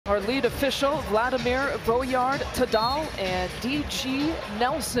Our lead official, Vladimir Voyard-Tadal and D.G.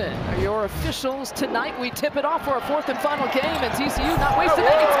 Nelson, are your officials tonight. We tip it off for our fourth and final game, and TCU not wasting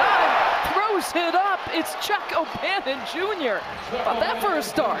any time. Throws it up. It's Chuck O'Bannon Jr. About that for a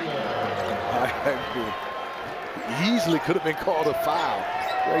start. He easily could have been called a foul.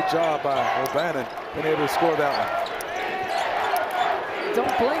 Great job by O'Bannon, being able to score that one.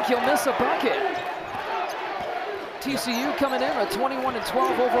 Don't blink, you'll miss a bucket. TCU coming in a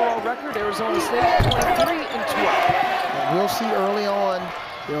 21-12 overall record. Arizona State 23-12. And we'll see early on,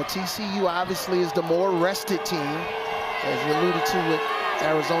 you know, TCU obviously is the more rested team, as you alluded to with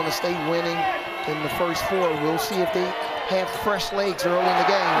Arizona State winning in the first four. We'll see if they have fresh legs early in the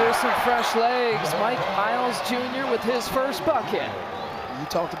game. There's some fresh legs. Mike Miles Jr. with his first bucket. You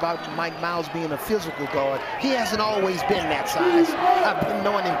talked about Mike Miles being a physical guard. He hasn't always been that size. I've been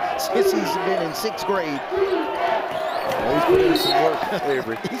knowing him since he's been in 6th grade. Well, he's put in some work,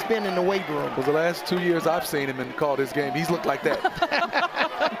 Avery. He's been in the weight room. For the last 2 years I've seen him and called his game, he's looked like that.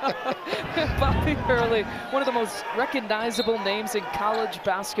 Bobby Hurley, one of the most recognizable names in college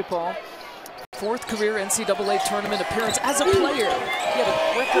basketball. 4th career NCAA tournament appearance as a player. He had a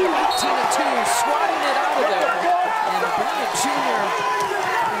record of 18-2, swatting it out of there. And O'Bannon Jr.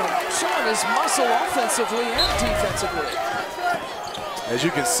 showing his muscle offensively and defensively. As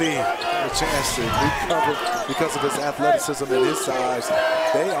you can see, a chance to recover because of his athleticism and his size.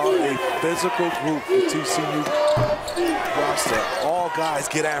 They are a physical group, the TCU roster. All guys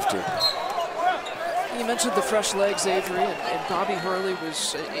get after it. You mentioned the fresh legs, Avery, and Bobby Hurley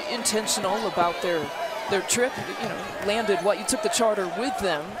was intentional about their trip. You know, landed what? You took the charter with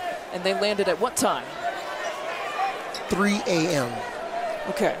them, and they landed at what time? 3 a.m.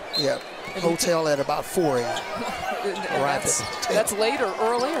 Okay. Yeah. Hotel at about 4 a.m. That's late or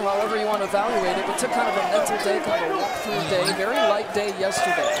early, or however you want to evaluate it. But took kind of a mental day, kind of a walk-through day. Very light day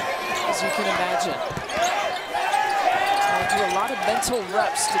yesterday, as you can imagine. Do a lot of mental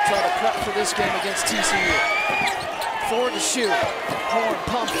reps to try to prep for this game against TCU. Forward to shoot. Horn,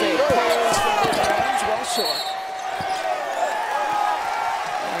 pump fake. Pulls from mid-range, well short.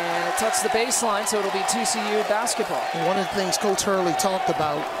 And it touched the baseline, so it'll be TCU basketball. One of the things Coach Hurley talked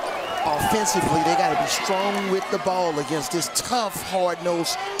about offensively, they got to be strong with the ball against this tough,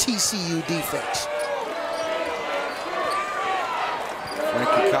 hard-nosed TCU defense.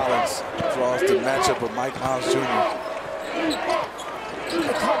 Frankie Collins draws the matchup with Mike Miles Jr.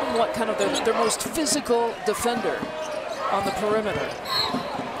 They call him what, kind of their most physical defender on the perimeter.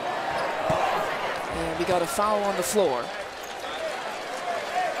 And we got a foul on the floor.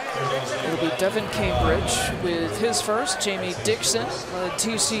 It'll be Devin Cambridge with his first. Jamie Dixon led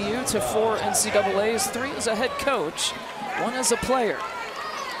TCU to 4 NCAAs, 3 as a head coach, 1 as a player.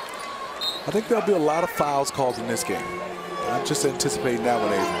 I think there'll be a lot of fouls called in this game. I'm just anticipating that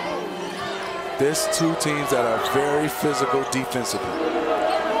one, Avery. There's 2 teams that are very physical defensively.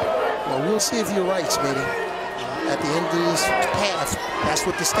 Well, we'll see if you're right, Smitty. At the end of this half, that's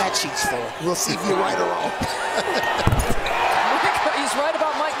what the stat sheet's for. We'll see if you're right or wrong. He's right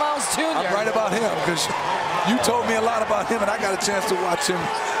about Mike Miles Jr. I'm right about him because you told me a lot about him, and I got a chance to watch him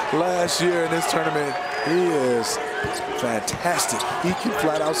last year in this tournament. He is fantastic. He can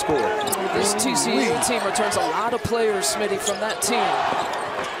flat out score. This TCU team returns a lot of players, Smitty, from that team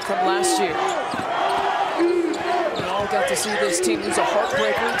from last year. We all got to see this team lose a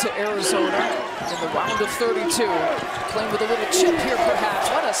heartbreaker to Arizona in the round of 32. Playing with a little chip here, perhaps.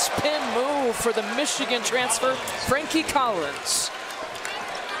 What a spin move for the Michigan transfer, Frankie Collins.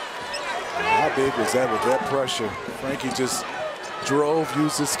 How big was that with that pressure? Frankie just drove,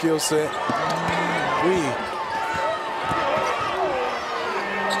 used his skill set.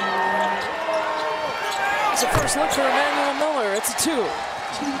 It's a first look for Emmanuel Miller. It's a 2.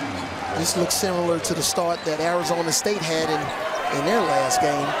 This looks similar to the start that Arizona State had in their last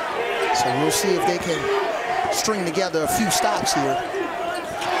game. So we'll see if they can string together a few stops here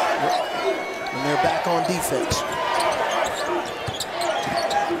when they're back on defense.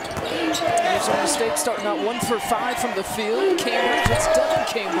 Arizona State starting out 1 for 5 from the field. Cambridge, it's Devin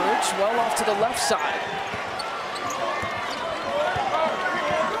Cambridge, well off to the left side.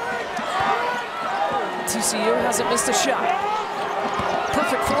 TCU hasn't missed a shot.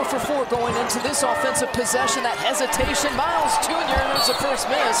 Perfect 4 for 4 going into this offensive possession. That hesitation, Miles Jr. There's a first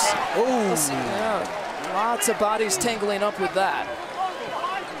miss. Oh, yeah, lots of bodies tangling up with that.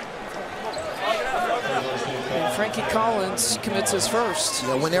 And Frankie Collins commits his first.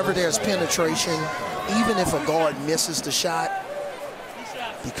 Yeah, whenever there's penetration, even if a guard misses the shot,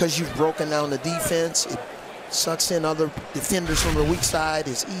 because you've broken down the defense, it sucks in other defenders from the weak side.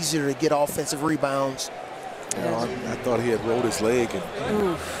 It's easier to get offensive rebounds You know, I thought he had rolled his leg, and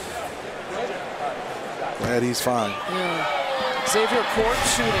glad he's fine. Yeah. Xavier Court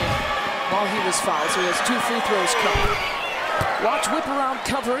shooting while he was fouled, so he has 2 free throws coming. Watch whip-around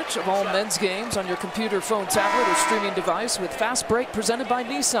coverage of all men's games on your computer, phone, tablet, or streaming device with Fast Break presented by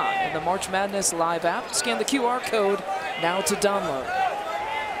Nissan and the March Madness Live app. Scan the QR code now to download.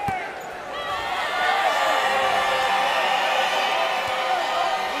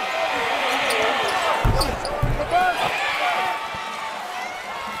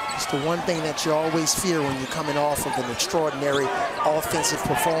 The one thing that you always fear when you're coming off of an extraordinary offensive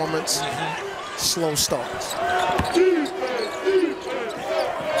performance, slow starts.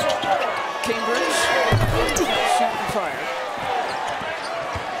 Cambridge, shoot and fire.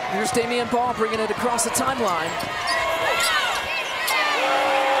 Here's Damian Ball bringing it across the timeline.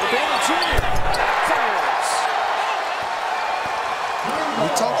 Urbana Jr. fires. We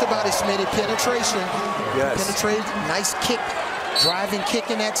talked about his many penetration. Yes. Penetrated, nice kick. Driving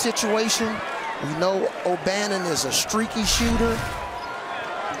kick in that situation. We know O'Bannon is a streaky shooter.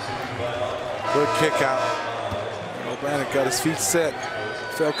 Good kick out. O'Bannon got his feet set.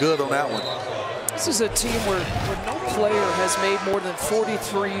 Felt good on that one. This is a team where no player has made more than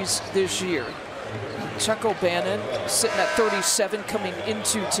 43s this year. Chuck O'Bannon sitting at 37 coming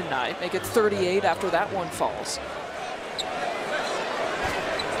into tonight. Make it 38 after that one falls.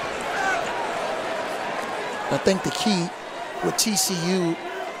 I think the key with TCU,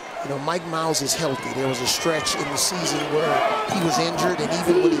 you know, Mike Miles is healthy. There was a stretch in the season where he was injured, and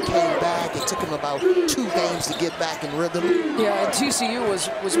even when he came back, it took him about 2 games to get back in rhythm. Yeah, and TCU was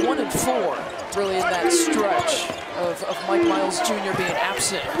 1-4 really in that stretch of Mike Miles Jr. being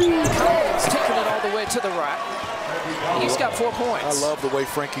absent. Collins taking it all the way to the rack. He's got 4 points. I love the way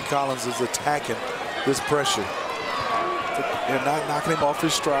Frankie Collins is attacking this pressure. They're not knocking him off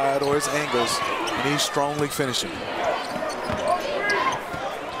his stride or his angles, and he's strongly finishing.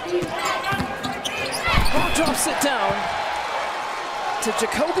 Ball drops it down to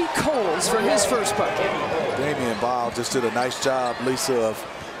Jacoby Coles for his first bucket. Damian Ball just did a nice job, Lisa, of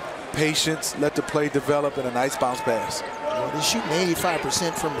patience, let the play develop, and a nice bounce pass. Well, they're shooting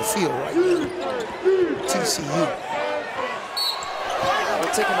 85% from the field right now. TCU.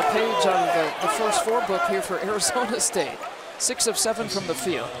 We're taking a page out of the first 4 book here for Arizona State. 6 of 7 from the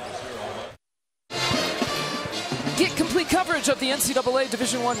field. Get complete coverage of the NCAA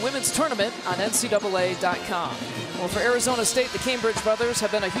Division I Women's Tournament on NCAA.com. Well, for Arizona State, the Cambridge brothers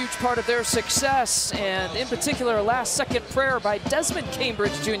have been a huge part of their success, and in particular, a last-second prayer by Desmond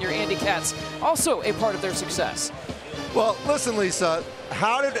Cambridge Jr. Andy Katz, also a part of their success. Well, listen, Lisa,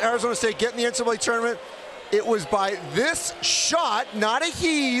 how did Arizona State get in the NCAA tournament? It was by this shot, not a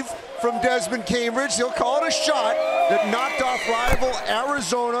heave, from Desmond Cambridge. They'll call it a shot that knocked off rival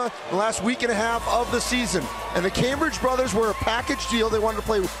Arizona the last week and a half of the season. And the Cambridge brothers were a package deal. They wanted to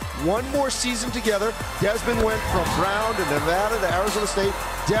play one more season together. Desmond went from Brown to Nevada to Arizona State.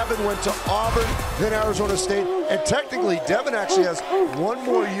 Devin went to Auburn, then Arizona State. And technically, Devin actually has 1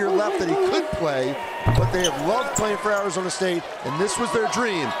 more year left that he could play, but they have loved playing for Arizona State, and this was their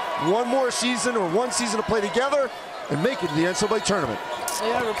dream. 1 more season or 1 season to play together and make it to the NCAA tournament.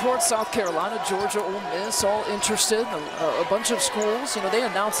 Yeah, reports South Carolina, Georgia, Ole Miss, all interested. A bunch of schools, you know, they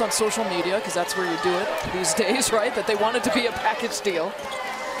announced on social media, because that's where you do it these days, right, that they wanted to be a package deal.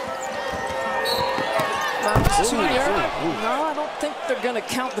 No, I don't think they're going to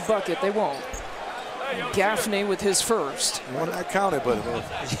count the bucket. They won't. Gaffney with his first. Well, not counted, but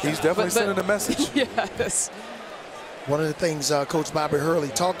he's definitely sending a message. Yes. One of the things Coach Bobby Hurley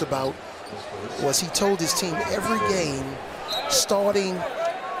talked about was he told his team every game, starting,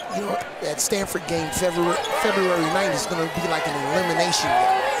 you know, that Stanford game February 9th is going to be like an elimination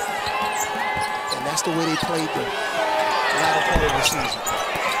game. And that's the way they played the latter part of the season.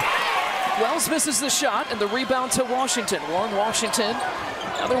 Wells misses the shot, and the rebound to Washington. Warren Washington,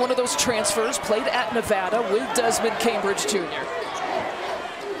 another one of those transfers, played at Nevada with Desmond Cambridge Jr.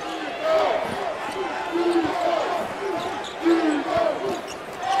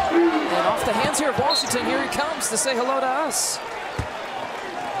 And off the hands here of Washington, here he comes to say hello to us.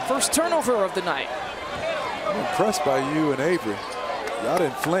 First turnover of the night. I'm impressed by you and Avery. Y'all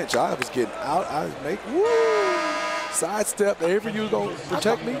didn't flinch. I was getting out. I was making, woo! Sidestep. Avery, you gonna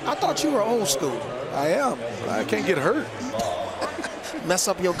protect me? I thought you were old school. I am. I can't get hurt. Mess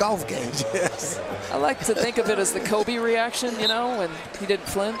up your golf game. Yes. I like to think of it as the Kobe reaction, you know, when he didn't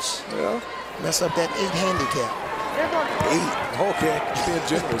flinch. Yeah. Mess up that 8 handicap. 8. Okay. Being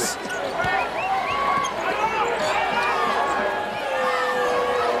generous.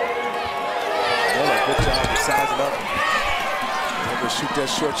 Well, good job of sizing up. Able to shoot that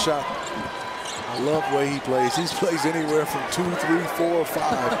short shot. Love the way he plays. He plays anywhere from 2, 3, 4, or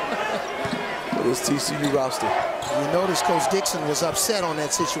 5 for this TCU roster. You notice Coach Dixon was upset on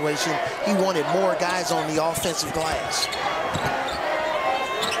that situation. He wanted more guys on the offensive glass.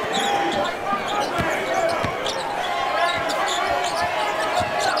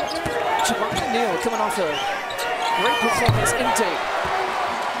 Neal coming off a great performance intake.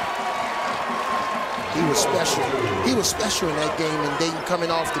 He was special. He was special in that game, and Dayton coming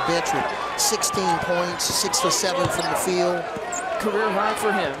off the bench with 16 points, 6 for 7 from the field. Career high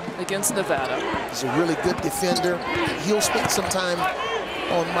for him against Nevada. He's a really good defender. He'll spend some time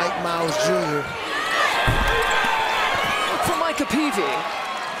on Mike Miles Jr. For Micah Peavy.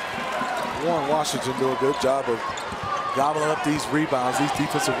 Warren Washington do a good job of gobbling up these rebounds, these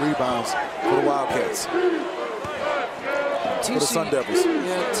defensive rebounds for the Wildcats. For the Sun Devils.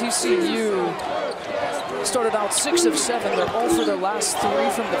 Yeah, TCU started out 6 of 7. They're all for their last 3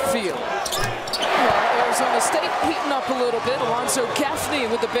 from the field. Well, Arizona State heating up a little bit. Alonzo Gaffney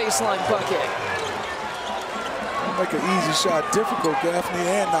with the baseline bucket. Make an easy shot difficult, Gaffney,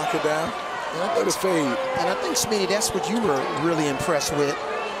 and knock it down. Let it fade. And I think, Smitty, that's what you were really impressed with.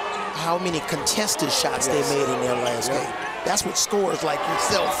 How many contested shots they made in their last game. That's what scorers like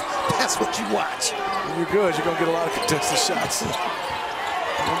yourself, that's what you watch. When you're good, you're going to get a lot of contested shots. You're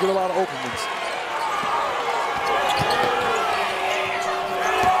going to get a lot of openings.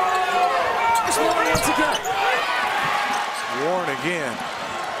 Once again. Warren again.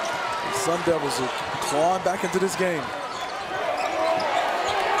 The Sun Devils are clawing back into this game.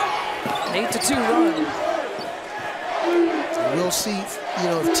 8-2 run. We'll see, you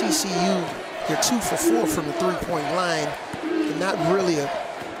know, if TCU, they're 2 for 4 from the three-point line. They're not really a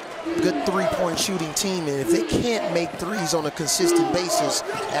good three-point shooting team, and if they can't make threes on a consistent basis,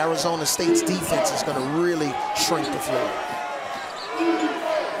 Arizona State's defense is going to really shrink the floor.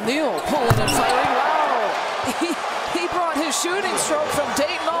 Neal pulling and firing. Wow! He brought his shooting stroke from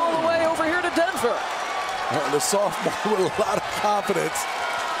Dayton all the way over here to Denver. The sophomore with a lot of confidence.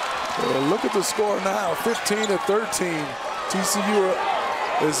 Look at the score now, 15-13. TCU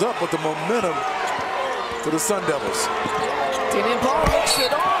is up with the momentum to the Sun Devils. Damian Paul mixed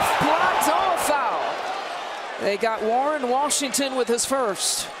it off, blocked, foul. They got Warren Washington with his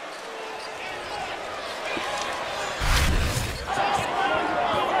first.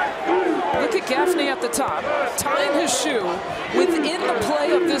 Look at Gaffney at the top, tying his shoe within the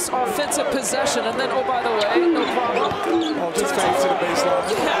play of this offensive possession. And then, oh, by the way, no problem. Oh, just fades to the baseline.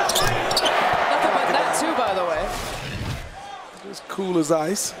 Yeah. Nothing but that, too, by the way. Just cool as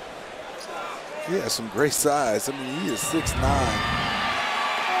ice. He has some great size. I mean, he is 6'9".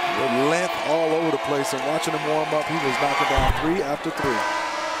 With length all over the place. And watching him warm up, he was knocking down 3 after 3.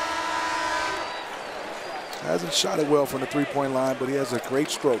 Hasn't shot it well from the three-point line, but he has a great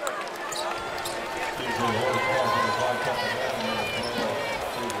stroke.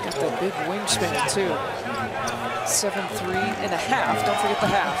 Got that big wingspan, too. 7'3.5". Don't forget the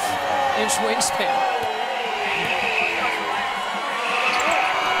half-inch wingspan.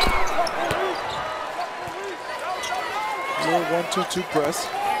 Little 1-2-2 press.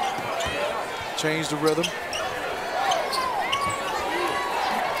 Change the rhythm.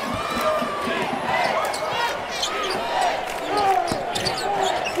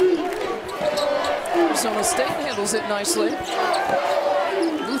 Arizona State handles it nicely.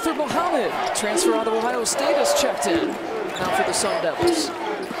 Luther Muhammad, transfer out of Ohio State, has checked in. Now for the Sun Devils.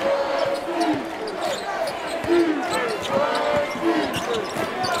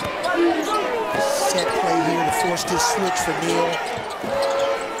 Set play here to force this switch for Neal.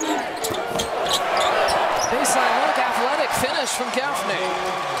 Baseline look, athletic finish from Gaffney.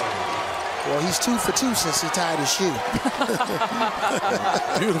 Well, he's 2 for 2 since he tied his shoe.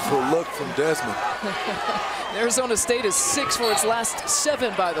 Beautiful look from Desmond. Arizona State is 6 for its last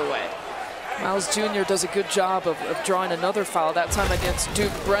 7, by the way. Miles Jr. does a good job of drawing another foul, that time against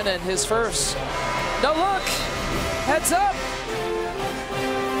Duke Brennan, his first. No look, heads up.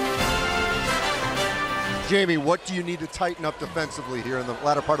 Jamie, what do you need to tighten up defensively here in the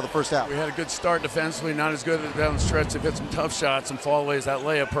latter part of the first half? We had a good start defensively, not as good down the stretch. They've hit some tough shots, some fallaways. That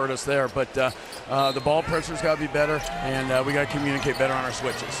layup hurt us there, but the ball pressure's got to be better, and we got to communicate better on our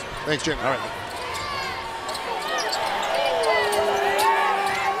switches. Thanks, Jamie. All right.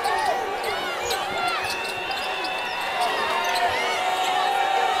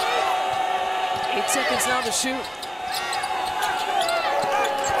 8 seconds now to shoot.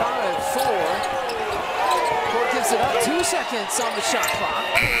 5-4. Gives it up, 2 seconds on the shot clock.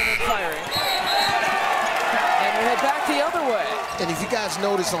 And firing. And we head back the other way. And if you guys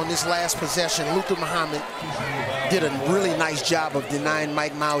notice on this last possession, Luther Muhammad did a really nice job of denying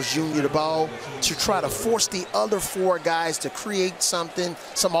Mike Miles Jr. the ball to try to force the other 4 guys to create something,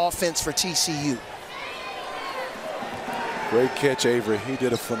 some offense for TCU. Great catch, Avery. He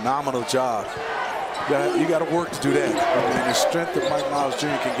did a phenomenal job. You got to work to do that. I mean, the strength that Mike Miles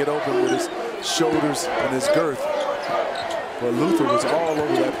Jr. can get open with his shoulders and his girth. But Luther was all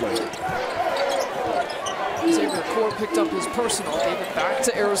over that play. Xavier Core picked up his personal, gave it back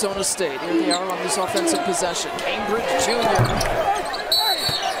to Arizona State. Here they are on this offensive possession. Cambridge Jr.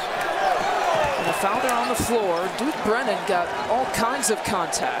 And a foul there on the floor. Duke Brennan got all kinds of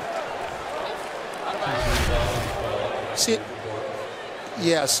contact. See,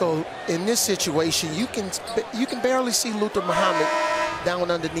 yeah, so in this situation, you can barely see Luther Muhammad down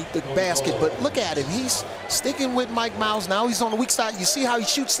underneath the basket, but look at him. He's sticking with Mike Miles. Now he's on the weak side. You see how he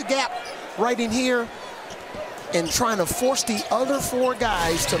shoots the gap right in here and trying to force the other 4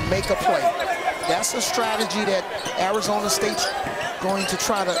 guys to make a play. That's a strategy that Arizona State's going to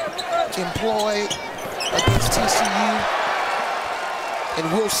try to employ against TCU. And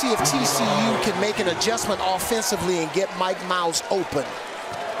we'll see if TCU can make an adjustment offensively and get Mike Miles open.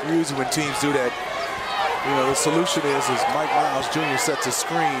 Usually when teams do that, you know, the solution is Mike Miles Jr. sets a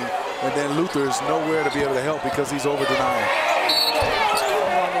screen, and then Luther is nowhere to be able to help because he's over denying.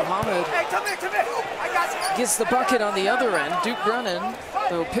 Muhammad gets the bucket on the other end. Duke Brennan,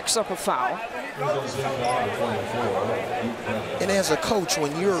 though, picks up a foul. And as a coach,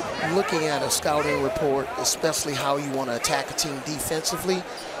 when you're looking at a scouting report, especially how you want to attack a team defensively,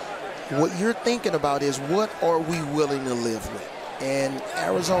 what you're thinking about is what are we willing to live with? And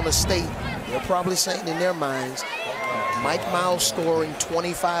Arizona State, they're probably saying in their minds, Mike Miles scoring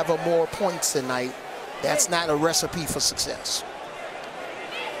 25 or more points tonight, that's not a recipe for success.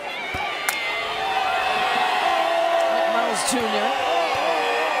 Mike Miles Jr.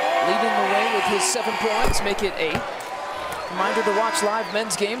 leading the way with his 7 points, make it 8. Reminder to watch live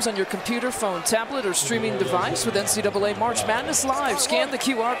men's games on your computer, phone, tablet, or streaming device with NCAA March Madness Live. Scan the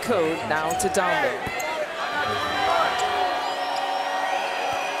QR code now to download.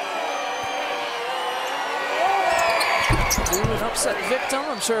 An upset victim.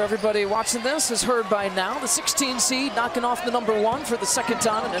 I'm sure everybody watching this has heard by now. The 16 seed knocking off the number 1 for the 2nd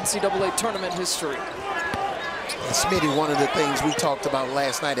time in NCAA tournament history. And Smitty, one of the things we talked about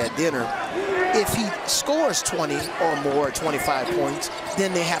last night at dinner, if he scores 20 or more, 25 points,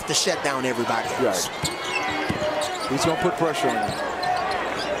 then they have to shut down everybody else. Right. He's going to put pressure on them.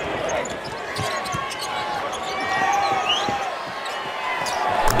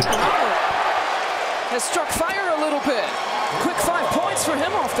 Has struck fire a little bit. Quick 5 points for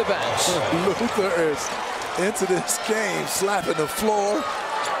him off the bench. Luther is into this game, slapping the floor,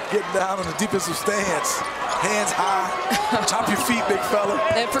 getting down on the defensive stance. Hands high, top your feet, big fella.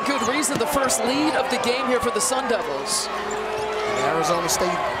 And for good reason, the first lead of the game here for the Sun Devils. Arizona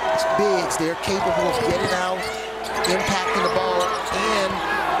State bigs, they're capable of getting out, impacting the ball, and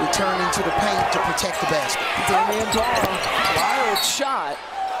returning to the paint to protect the basket. Damian Barr, wild shot.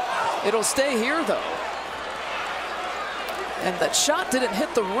 It'll stay here, though. And that shot didn't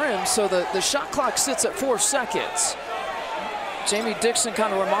hit the rim, so the shot clock sits at 4 seconds. Jamie Dixon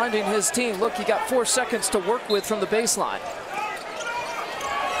kind of reminding his team, look, you got 4 seconds to work with from the baseline.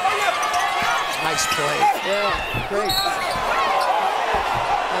 Nice play. Yeah, great.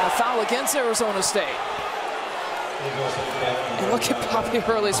 And a foul against Arizona State. And look at Bobby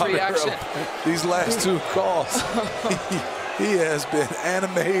Hurley's reaction. These last 2 calls, he has been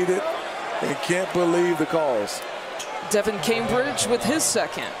animated and can't believe the calls. Devin Cambridge with his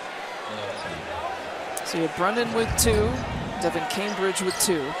 2nd. So you have Brennan with 2, Devin Cambridge with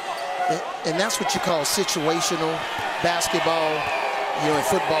 2. And that's what you call situational basketball. You know, in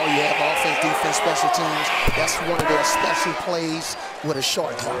football, you have offense, defense, special teams. That's one of their special plays with a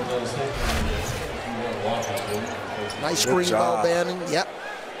short clock. Nice screen ball, Bannon. Yep.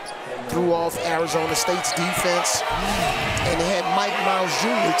 Threw off Arizona State's defense. And they had Mike Miles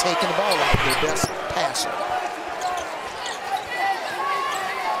Jr. taking the ball out, their best passer.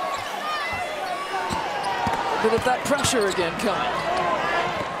 Bit of that pressure again coming.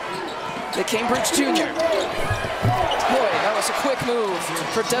 The Cambridge Jr. Boy, that was a quick move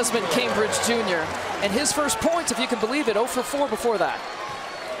for Desmond Cambridge Jr. And his first points, if you can believe it, 0 for 4 before that.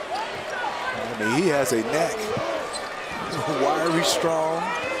 I mean, he has a knack. Wiry, strong,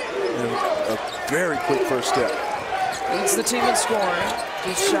 and a very quick first step. Leads the team in scoring.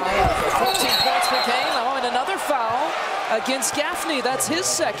 Just shy of 14 points per game. Oh, and another foul against Gaffney. That's his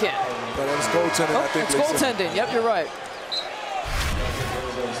 2nd. But that was goaltending, I think. It's goaltending. Yep, you're right.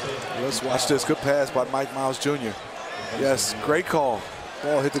 Let's watch this. Good pass by Mike Miles Jr. Yes, great call.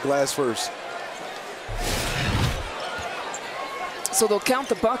 Ball hit the glass first. So they'll count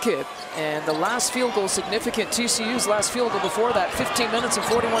the bucket, and the last field goal significant. TCU's last field goal before that, 15 minutes and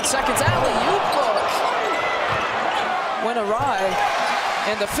 41 seconds. Alley-oop look went awry,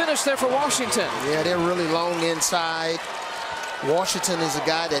 and the finish there for Washington. Yeah, they're really long inside. Washington is a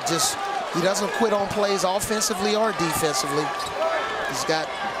guy that he doesn't quit on plays offensively or defensively.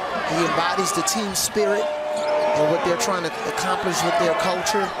 He embodies the team spirit and what they're trying to accomplish with their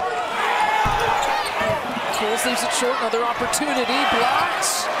culture. Coles leaves it short, another opportunity,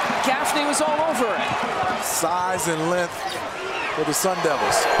 blocks. Gaffney was all over it. Size and length for the Sun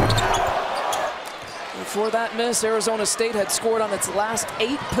Devils. Before that miss, Arizona State had scored on its last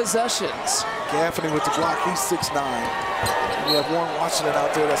 8 possessions. Gaffney with the block, he's 6'9". You have Warren Washington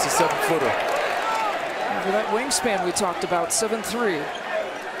out there, that's a 7-footer. Over that wingspan we talked about, 7'3".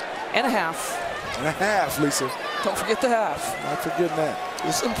 And a half. And a half, Lisa. Don't forget the half. Not forgetting that.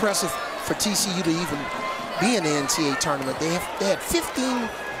 It's impressive for TCU to even be in the NCAA tournament. They had 15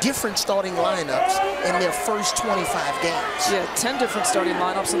 different starting lineups in their first 25 games. Yeah, 10 different starting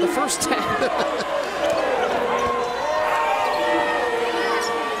lineups in the first 10.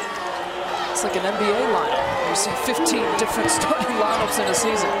 It's like an NBA lineup. You see 15 different starting lineups in a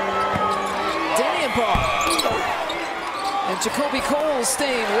season. Damian Ball. And Jacoby Coles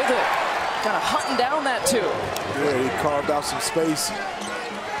staying with it. Kind of hunting down that 2. Yeah, he carved out some space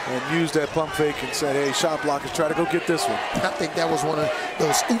and used that pump fake and said, hey, shot blockers, try to go get this one. I think that was one of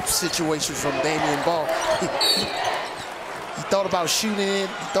those oops situations from Damian Ball. He thought about shooting it,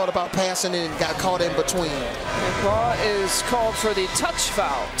 he thought about passing it, and got caught in between. And Ball is called for the touch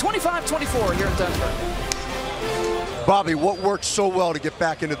foul. 25-24 here in Denver. Bobby, what worked so well to get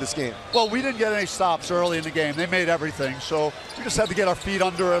back into this game? Well, we didn't get any stops early in the game. They made everything, so we just had to get our feet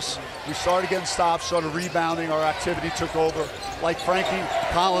under us. We started getting stops, started rebounding. Our activity took over. Like Frankie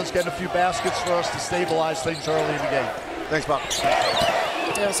Collins getting a few baskets for us to stabilize things early in the game. Thanks, Bob.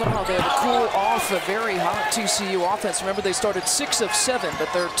 Yeah, somehow they had to cool off a very hot TCU offense. Remember, they started 6 of 7, but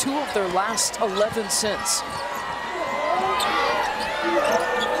they're 2 of their last 11 since.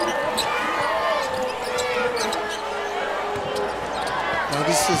 Now,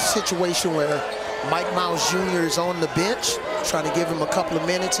 this is a situation where Mike Miles Jr. is on the bench, trying to give him a couple of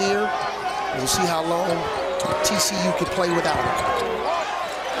minutes here. We'll see how long TCU can play without him.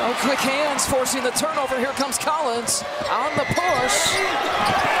 Oh, quick hands forcing the turnover. Here comes Collins on the push.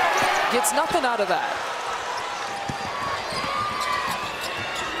 Gets nothing out of that.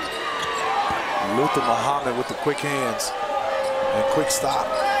 Luther Muhammad with the quick hands and quick stop.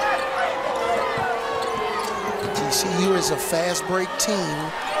 TCU is a fast break team.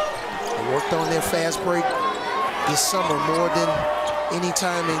 They worked on their fast break this summer more than any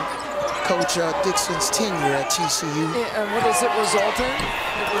time in Coach Dixon's tenure at TCU. Yeah, and what does it result in?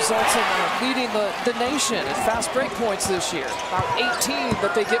 It results in leading the nation in fast break points this year. About 18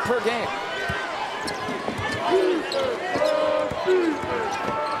 that they get per game.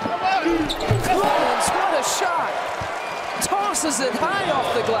 Collins, what a shot! Tosses it high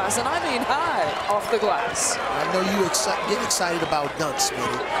off the glass, and I mean high off the glass. I know you get excited about dunks,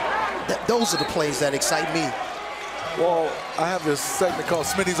 Smitty. Those are the plays that excite me. Well, I have this segment called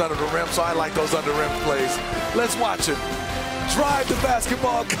Smitty's Under the Rim, so I like those under rim plays. Let's watch it. Drive the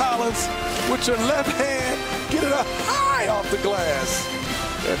basketball, Collins, with your left hand. Get it up high off the glass.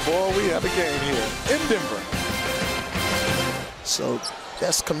 And boy, we have a game here in Denver. So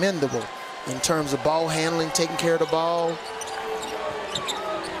that's commendable in terms of ball handling, taking care of the ball.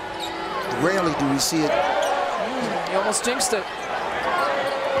 Rarely do we see it. He almost jinxed it.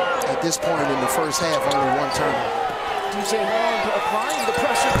 At this point in the first half, only one turnover. DJ Horn applying the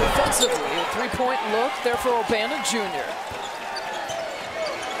pressure defensively. A three-point look there for O'Bannon Jr.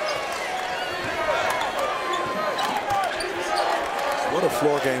 What a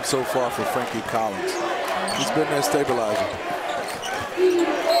floor game so far for Frankie Collins. He's been their stabilizer.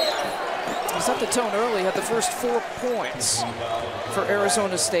 He set the tone early, had the first 4 points for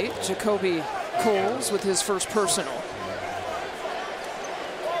Arizona State. Jacoby Coles with his first personal.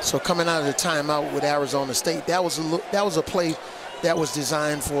 So coming out of the timeout with Arizona State, that was a play that was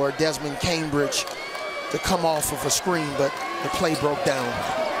designed for Desmond Cambridge to come off of a screen, but the play broke down.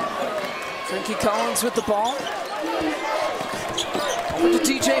 Frankie Collins with the ball. Over to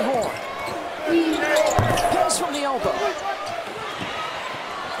DJ Horn. Pulls from the elbow.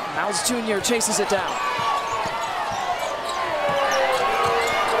 Miles Jr. chases it down.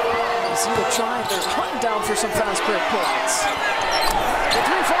 You see the try, they're hunting down for some fast break points. The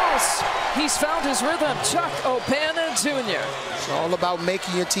 3 falls. He's found his rhythm. Chuck O'Bannon Jr. It's all about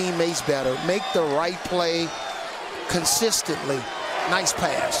making your teammates better. Make the right play consistently. Nice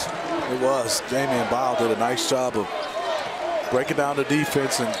pass. It was. Damian Bile did a nice job of breaking down the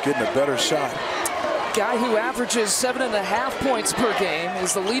defense and getting a better shot. Guy who averages 7.5 points per game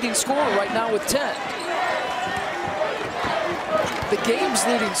is the leading scorer right now with 10. The game's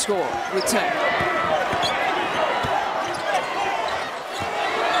leading scorer with 10.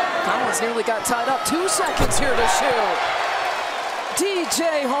 Collins nearly got tied up. 2 seconds here to shoot.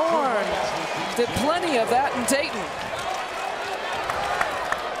 DJ Horn did plenty of that in Dayton.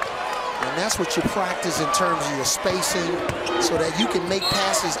 And that's what you practice in terms of your spacing, so that you can make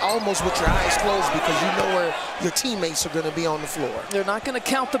passes almost with your eyes closed because you know where your teammates are going to be on the floor. They're not going to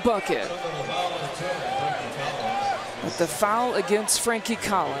count the bucket. But the foul against Frankie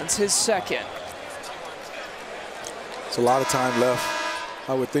Collins, his second. It's a lot of time left.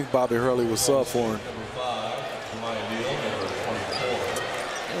 I would think Bobby Hurley was sub for him.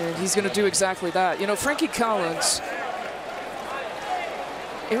 And he's going to do exactly that. You know, Frankie Collins,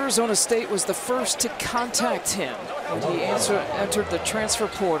 Arizona State was the first to contact him when he entered the transfer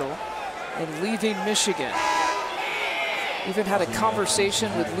portal and leaving Michigan. Even had a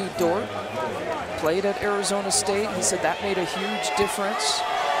conversation with Lou Dort, played at Arizona State. He said that made a huge difference.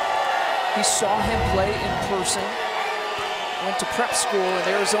 He saw him play in person, went to prep school in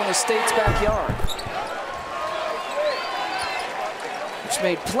Arizona State's backyard, which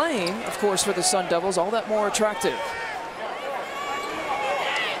made playing, of course, for the Sun Devils all that more attractive.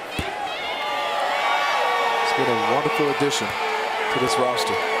 It's been a wonderful addition to this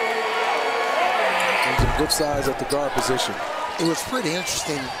roster. And some good size at the guard position. It was pretty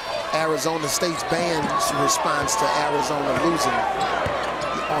interesting, Arizona State's band's response to Arizona losing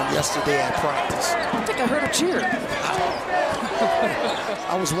on yesterday at practice. I think I heard a cheer.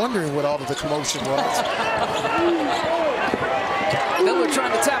 I was wondering what all of the commotion was. Miller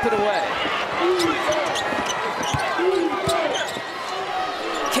trying to tap it away.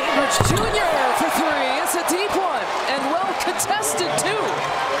 Cambridge Jr. for 3. It's a deep one and well contested too.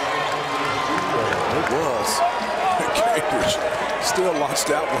 It was. Cambridge still launched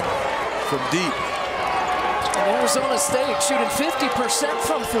that one from deep. And Arizona State shooting 50%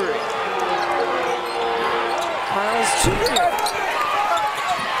 from 3. Miles Jr.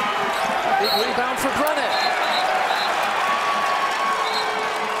 Big rebound for Brennan.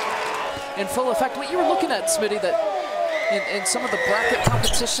 In full effect. What you were looking at, Smitty, that in some of the bracket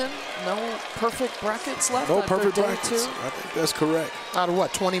competition, no perfect brackets left. No perfect brackets. I think that's correct. Out of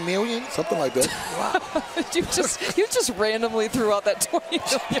what, 20 million? Something like that. Wow. you just randomly threw out that 20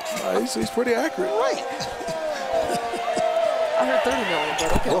 million. He's pretty accurate. Right. I heard 30 million,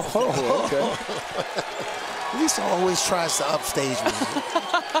 but okay. Oh, okay. Lisa always tries to upstage me.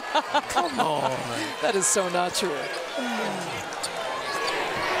 Come on. That is so not true.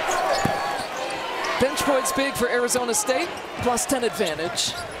 Bench points big for Arizona State, plus 10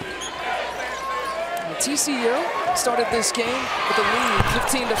 advantage. And TCU started this game with a lead,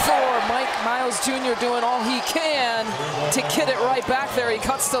 15-4. Mike Miles Jr. doing all he can to get it right back there. He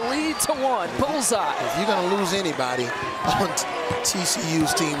cuts the lead to 1. Bullseye. If you're going to lose anybody on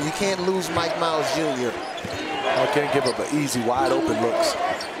TCU's team, you can't lose Mike Miles Jr. I can't give up an easy, wide open looks.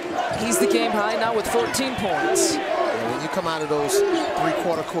 He's the game high now with 14 points. And when you come out of those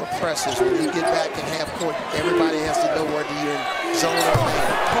three-quarter court presses, when you get back in half court, everybody has to know whether you're in zone or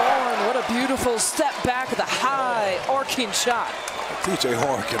man. Horn, what a beautiful step back with a high arcing shot. TJ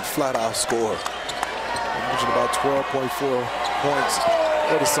Horn can flat out score. I mentioned about 12.4 points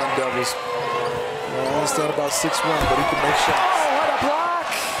for the Sun Devils. I understand about 6'1", but he can make shots. Oh, what a block.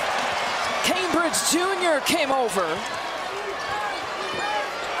 Cambridge Jr. came over.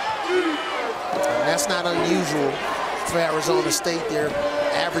 And that's not unusual for Arizona State. They're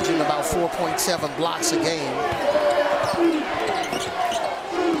averaging about 4.7 blocks a game.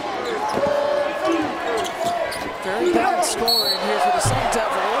 Very bad scoring here for the Sun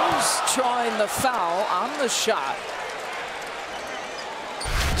Devils. Trying the foul on the shot.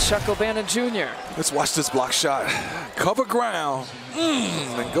 Chuck O'Bannon Jr. Let's watch this block shot. Cover ground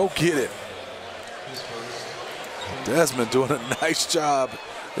and go get it. Desmond doing a nice job.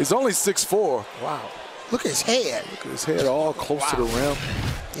 He's only 6'4". Wow. Look at his head. Look at his head all close to the rim.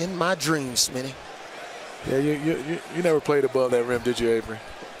 In my dreams, Smitty. Yeah, you never played above that rim, did you, Avery?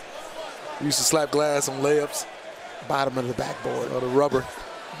 You used to slap glass on layups. Bottom of the backboard. Or the rubber.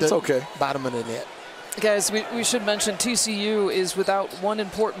 It's okay. Bottom of the net. Guys, we should mention TCU is without one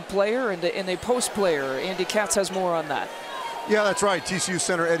important player and a post player. Andy Katz has more on that. Yeah, that's right. TCU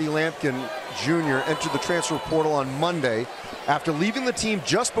center Eddie Lampkin Jr. entered the transfer portal on Monday after leaving the team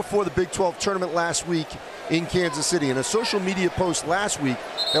just before the Big 12 tournament last week in Kansas City. In a social media post last week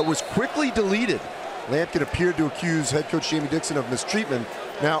that was quickly deleted, Lampkin appeared to accuse head coach Jamie Dixon of mistreatment.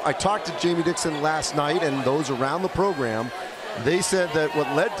 Now, I talked to Jamie Dixon last night and those around the program. They said that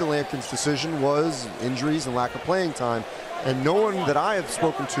what led to Lampkin's decision was injuries and lack of playing time. And no one that I have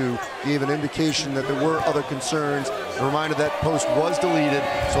spoken to gave an indication that there were other concerns. A reminder that post was deleted.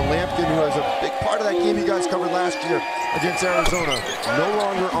 So Lampkin, who has a big part of that game you guys covered last year against Arizona, no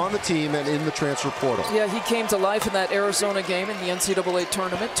longer on the team and in the transfer portal. Yeah, he came to life in that Arizona game in the NCAA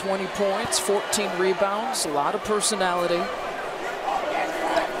tournament. 20 points, 14 rebounds, a lot of personality.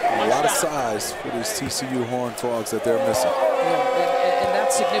 A lot of size for these TCU Horned Frogs that they're missing. Yeah, and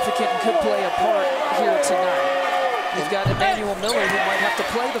that's significant and could play a part here tonight. You've got Emmanuel Miller who might have to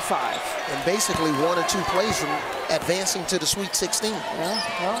play the 5. And basically 1 or 2 plays from advancing to the Sweet 16. Yeah,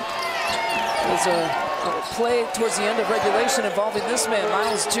 well, there's a play towards the end of regulation involving this man,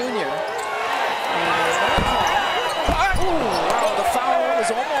 Miles Jr. Wow, the foul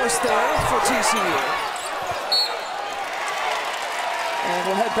was almost there for TCU. And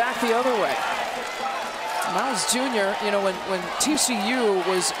we'll head back the other way. Miles Jr., you know, when TCU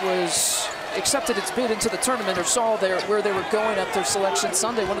was accepted its bid into the tournament or saw where they were going at their selection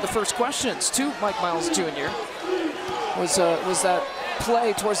Sunday, one of the first questions to Mike Miles Jr. was that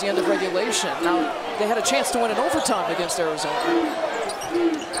play towards the end of regulation. Now, they had a chance to win in overtime against Arizona.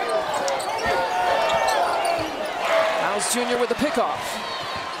 Miles Jr. with the pickoff.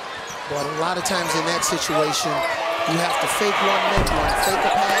 But a lot of times in that situation, you have to fake one, make one, fake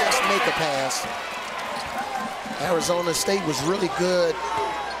a pass, make a pass. Arizona State was really good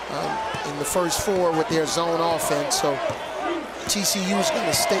in the first 4 with their zone offense, so TCU is going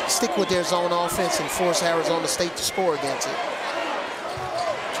to stick with their zone offense and force Arizona State to score against it.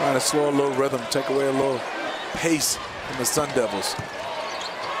 Trying to slow a little rhythm, take away a little pace from the Sun Devils.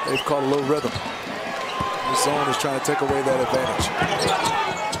 They've caught a little rhythm. The zone is trying to take away that advantage.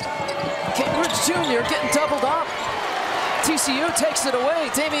 Cambridge Jr. getting doubled up. TCU takes it away.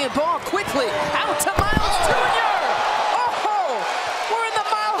 Damian Ball quickly out to Miles Jr. Oh, we're in the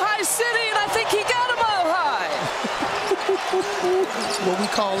Mile High City, and I think he got a Mile High. What we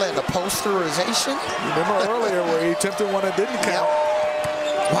call that, a posterization? Remember earlier where he attempted one that didn't count?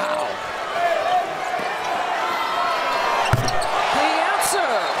 Wow. The answer,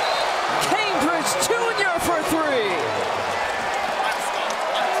 Cambridge Jr. for 3.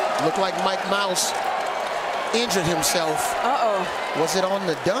 Looked like Mike Mouse injured himself. Uh-oh. Was it on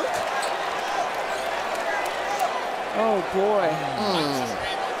the dunk? Oh, boy.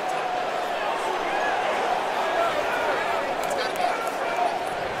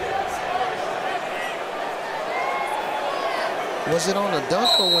 Was it on a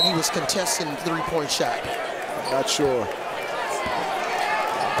dunk or when he was contesting the 3-point shot? I'm not sure. No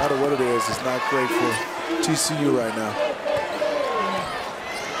matter what it is, it's not great for TCU right now.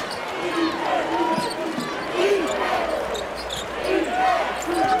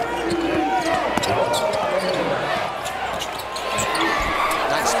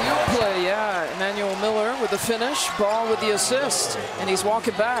 Nice play, yeah. Emmanuel Miller with the finish, Ball with the assist, and he's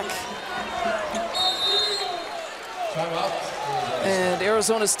walking back. And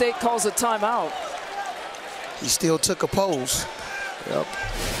Arizona State calls a timeout. He still took a pose. Yep.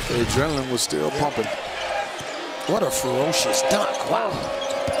 The adrenaline was still pumping. What a ferocious dunk. Wow.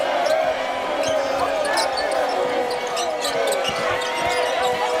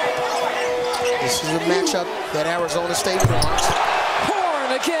 This is a matchup that Arizona State wants.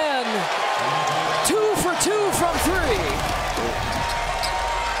 Horn again. 2 for 2 from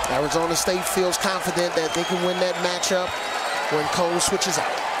 3. Arizona State feels confident that they can win that matchup when Cole switches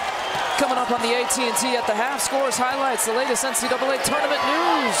out. Coming up on the AT&T at the half, scores, highlights, the latest NCAA tournament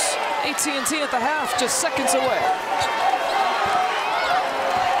news. AT&T at the half, just seconds away.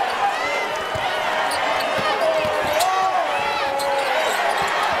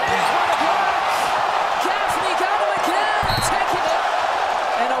 Gaffney got him again, taking it.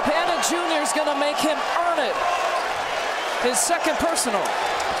 And O'Bannon Jr. is going to make him earn it. His second personal.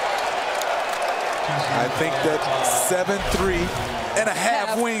 I think that 7'3" and a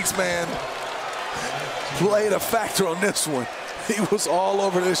half wingsman played a factor on this one. He was all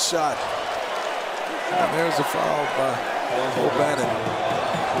over this shot. And there's a foul by O'Bannon.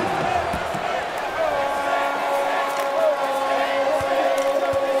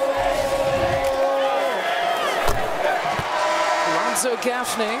 Lonzo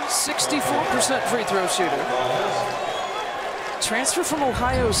Gaffney, 64% free throw shooter. Transfer from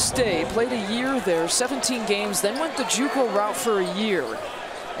Ohio State, played a year there, 17 games, then went the JUCO route for a year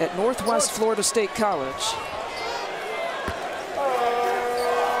at Northwest Florida State College.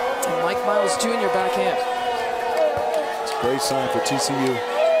 And Mike Miles Jr. back in. It's a great sign for TCU.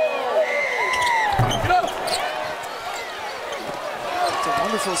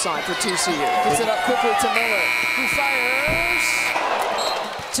 Wonderful sign for TCU. Gets it up quickly to Miller, who fires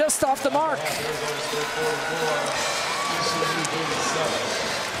just off the mark.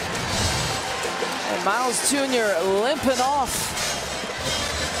 And Miles Jr. limping off.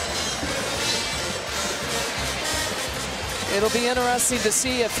 It'll be interesting to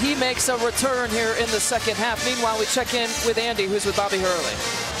see if he makes a return here in the second half. Meanwhile, we check in with Andy, who's with Bobby Hurley.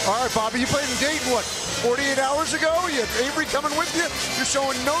 All right, Bobby, you played in Dayton, what, 48 hours ago? You have Avery coming with you. You're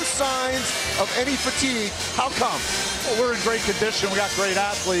showing no signs of any fatigue. How come? Well, we're in great condition. We got greght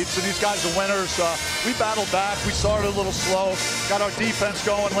athletes, and these guys are winners. We battled back. We started a little slow. Got our defense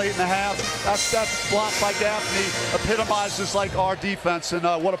going late in the half. That block by Gaffney epitomizes like our defense, and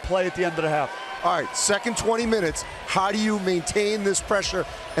what a play at the end of the half. All right, second 20 minutes. How do you maintain this pressure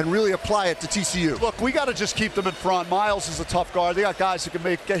and really apply it to TCU? Look, we got to just keep them in front. Miles is a tough guard. They got guys who can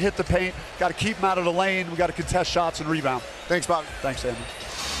hit the paint. Got to keep them out of the lane. We got to contest shots and rebound. Thanks, Bob. Thanks, Andy.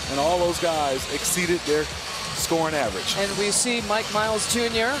 And all those guys exceeded their scoring average. And we see Mike Miles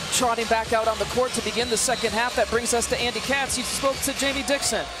Jr. trotting back out on the court to begin the second half. That brings us to Andy Katz. He spoke to Jamie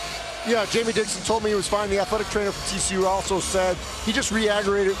Dixon. Yeah, Jamie Dixon told me he was fine. The athletic trainer for TCU also said he just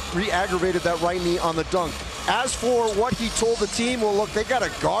re-aggravated that right knee on the dunk. As for what he told the team, well, look, they got to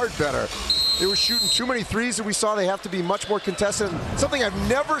guard better. They were shooting too many threes that we saw. They have to be much more contested. Something I've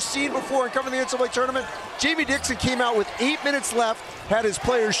never seen before in covering the NCAA tournament. Jamie Dixon came out with 8 minutes left, had his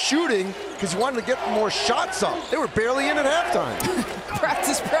players shooting because he wanted to get more shots up. They were barely in at halftime.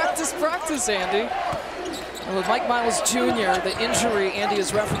 Practice, practice, practice, Andy. And with Mike Miles Jr., the injury Andy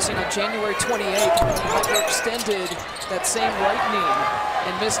is referencing on January 28th, when he hyperextended that same right knee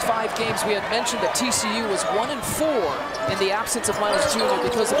and missed 5 games. We had mentioned that TCU was 1-4 in the absence of Miles Jr.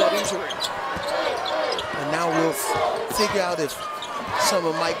 because of that injury. And now we'll figure out if some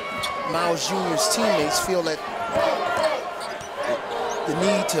of Miles Jr.'s teammates feel that the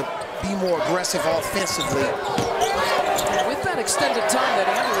need to be more aggressive offensively. With that extended time that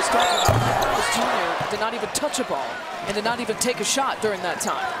Andy was talking about, Miles Jr. did not even touch a ball and did not even take a shot during that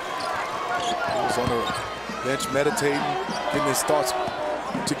time. He was on the bench meditating, getting his thoughts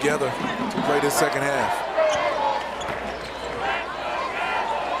together to play this second half.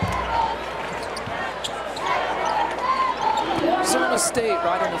 Arizona State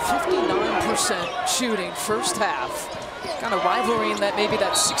right on the 59% shooting first half. Kind of rivaling that, maybe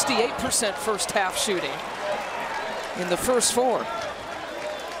that 68% first half shooting in the first 4.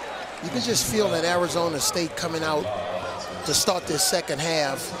 You can just feel that Arizona State coming out to start this second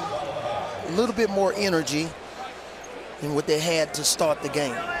half a little bit more energy than what they had to start the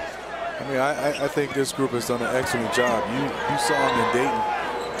game. I mean, I think this group has done an excellent job. You saw them in Dayton.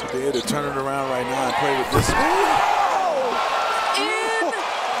 They're able to turn it around right now and play with this. In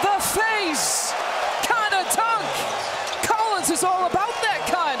the face kind of dunk. Collins is all about that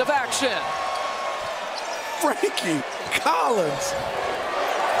kind of action. Frankie Collins.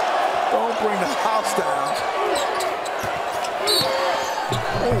 Don't bring the house down.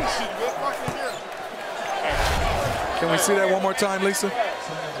 Can we see that one more time, Lisa?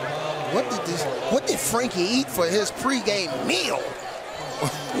 What did Frankie eat for his pregame meal?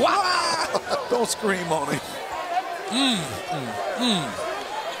 Wow! Don't scream on him.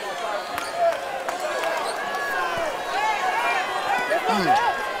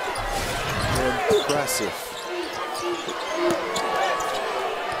 Impressive.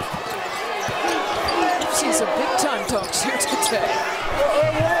 We've seen some big-time dunks here today.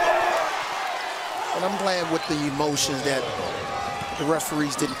 And I'm glad with the emotions that the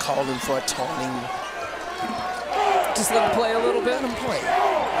referees didn't call him for a taunting. Just let him play a little bit. Let him play.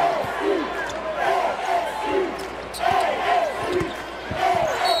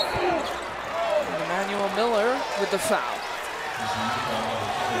 And Emmanuel Miller with the foul.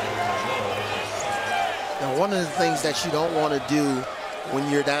 Now, one of the things that you don't want to do when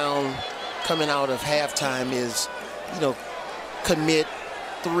you're down coming out of halftime is, commit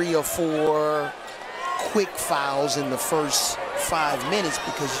 3 or 4 quick fouls in the first 5 minutes,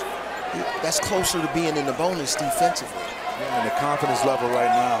 because that's closer to being in the bonus defensively. Yeah, and the confidence level right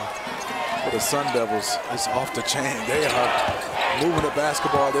now for the Sun Devils is off the chain. They are moving the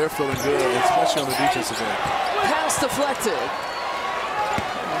basketball. They're feeling good, especially on the defensive end. Pass deflected.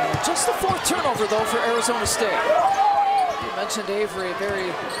 Just the 4th turnover, though, for Arizona State. You mentioned Avery, a very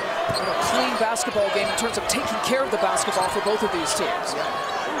clean basketball game in terms of taking care of the basketball for both of these teams.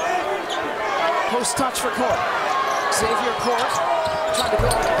 Post touch for Court. Xavier Court trying to go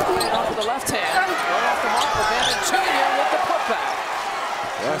off with the left hand. Right off the mark for Bannon Jr. with the putback.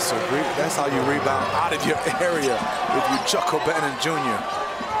 That's how you rebound out of your area if you chuck Bannon Jr.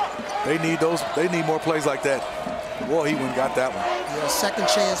 They need more plays like that. Boy, he wouldn't got that one. Yeah, second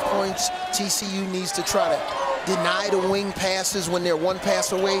chance points. TCU needs to try to deny the wing passes when they're one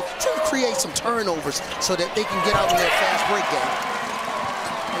pass away. Try to create some turnovers so that they can get out in their fast break game.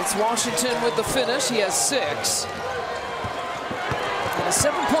 It's Washington with the finish. He has 6. And a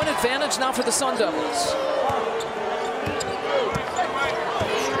 7-point advantage now for the Sun Devils.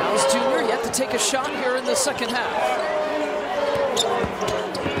 Miles Jr. yet to take a shot here in the second half.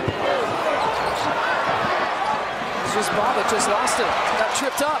 It's just Bobbitt just lost it. Got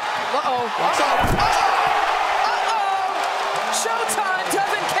tripped up. Uh-oh. Uh-oh. Uh-oh. Showtime,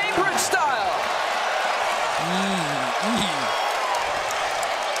 Devin Cambridge style.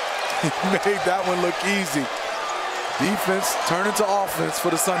 He made that one look easy. Defense turned into offense for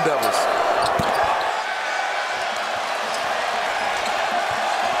the Sun Devils.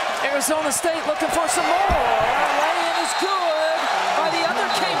 Arizona State looking for some more. Lay-in is good by the other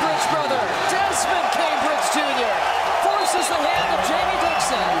Cambridge brother, Desmond Cambridge Jr. Forces the hand of Jamie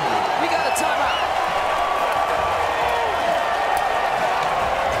Dixon. We got a timeout.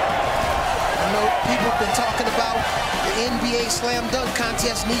 I know people have been talking about the NBA Slam Dunk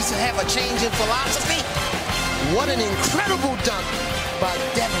Contest needs to have a change in philosophy. What an incredible dunk by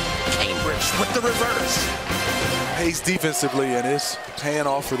Devin Cambridge with the reverse. Pays defensively, and it's paying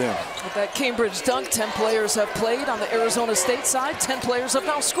off for them. With that Cambridge dunk, 10 players have played on the Arizona State side. 10 players have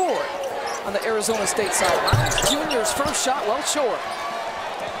now scored on the Arizona State side. Miles Jr.'s first shot well short.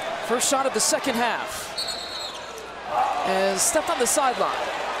 First shot of the second half. And stepped on the sideline.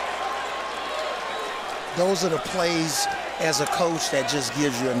 Those are the plays as a coach that just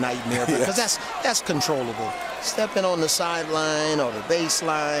gives you a nightmare because that's controllable. Stepping on the sideline or the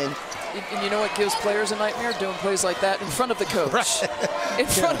baseline. And you know what gives players a nightmare? Doing plays like that in front of the coach. Right. in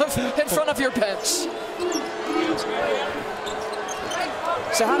front of your bench.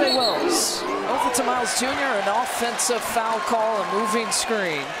 Sahade Wells over to Miles Jr. An offensive foul call, a moving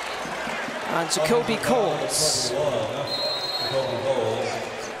screen on Jacoby Coles.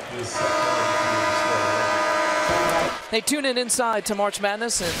 They tune in inside to March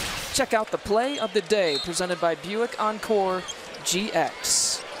Madness and check out the play of the day presented by Buick Encore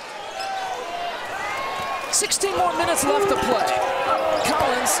GX. 16 more minutes left to play.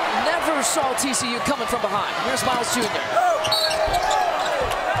 Collins never saw TCU coming from behind. Here's Miles Jr.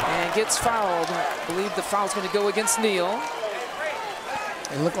 And gets fouled. I believe the foul's going to go against Neal.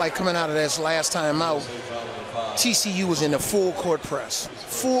 It looked like coming out of this last time out, TCU was in a full court press.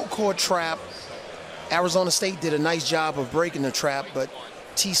 Full court trap. Arizona State did a nice job of breaking the trap, but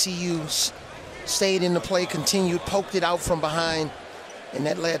TCU stayed in the play, continued, poked it out from behind, and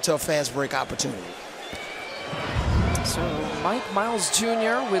that led to a fast break opportunity. So Mike Miles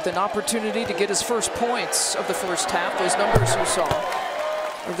Jr. with an opportunity to get his first points of the first half. Those numbers you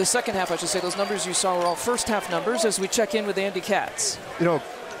saw, or the second half I should say, those numbers you saw were all first half numbers as we check in with Andy Katz. You know,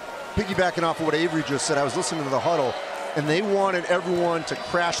 piggybacking off of what Avery just said, I was listening to the huddle, and they wanted everyone to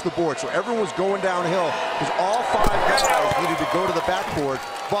crash the board. So everyone was going downhill because all 5 guys needed to go to the backboard.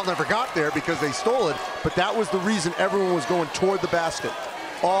 Ball never got there because they stole it, but that was the reason everyone was going toward the basket.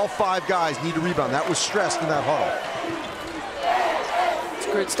 All 5 guys need to rebound. That was stressed in that huddle. It's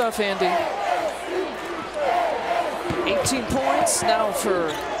great stuff, Andy. 18 points now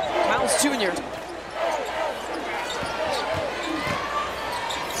for Miles Jr.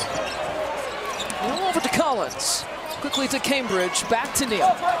 Now over to Collins. Quickly to Cambridge, back to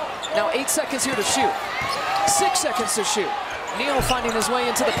Neal. Now 8 seconds here to shoot. 6 seconds to shoot. Neal finding his way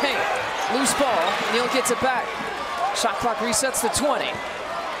into the paint. Loose ball, Neal gets it back. Shot clock resets to 20.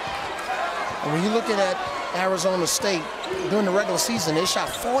 And when you're looking at Arizona State, during the regular season, they shot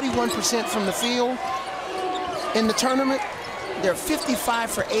 41% from the field. In the tournament, they're 55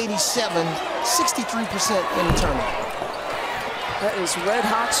 for 87, 63% in the tournament. That is red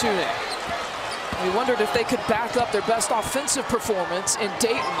hot shooting. We wondered if they could back up their best offensive performance in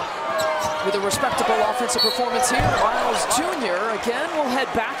Dayton with a respectable offensive performance here. Miles Jr. again will head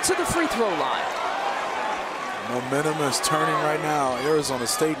back to the free throw line. Momentum is turning right now. Arizona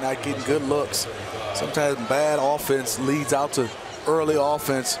State not getting good looks. Sometimes bad offense leads out to early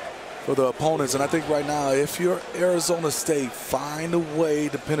offense for the opponents. And I think right now, if you're Arizona State, find a way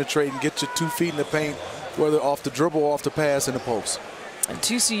to penetrate and get your 2 feet in the paint, whether off the dribble or off the pass in the post. And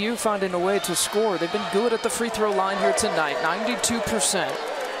TCU finding a way to score. They've been good at the free throw line here tonight.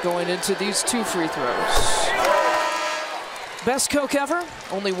 92% going into these 2 free throws. Best Coke ever?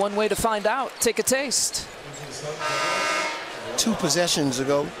 Only one way to find out. Take a taste. 2 possessions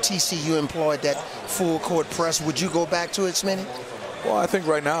ago, TCU employed that full court press. Would you go back to it, Smitty? Well, I think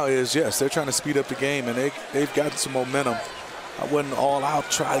right now is, yes, they're trying to speed up the game, and they've gotten some momentum. I wouldn't all out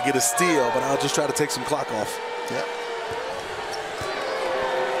try to get a steal, but I'll just try to take some clock off. Yep.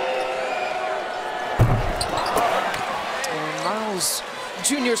 Miles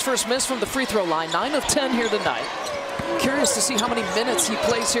Jr.'s first miss from the free throw line, 9 of 10 here tonight. Curious to see how many minutes he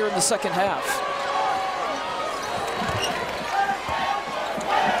plays here in the second half.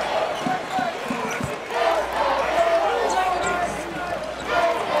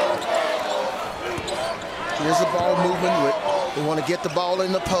 Here's the ball movement. They want to get the ball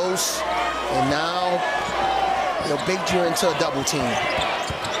in the post, and now they'll bait you into a double team.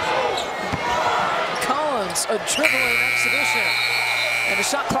 Collins, a dribbling exhibition, and a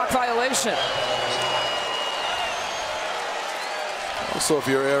shot clock violation. Also, if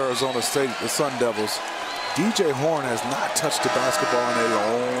you're Arizona State, the Sun Devils, DJ Horn has not touched the basketball in a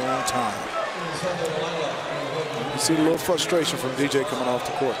long time. You see a little frustration from DJ coming off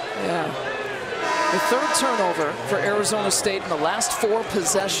the court. Yeah. The third turnover for Arizona State in the last 4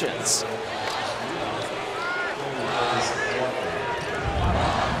 possessions.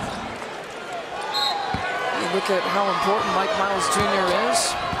 You look at how important Mike Miles Jr.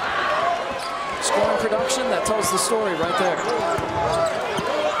 is. Scoring production, that tells the story right there.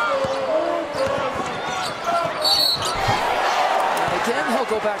 And again, he'll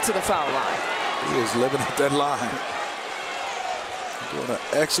go back to the foul line. He is living at that line. Doing an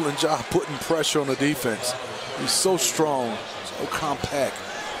excellent job putting pressure on the defense. He's so strong, so compact.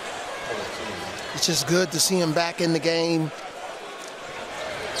 It's just good to see him back in the game.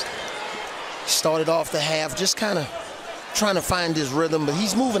 He started off the half just kind of trying to find his rhythm, but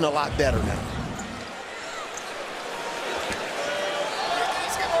he's moving a lot better now.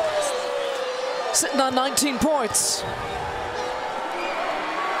 Sitting on 19 points.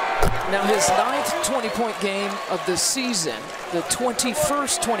 Now his 9th 20-point game of the season, the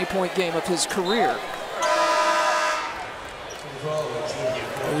 21st 20-point game of his career.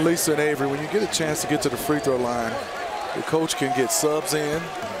 And Lisa and Avery, when you get a chance to get to the free throw line, the coach can get subs in,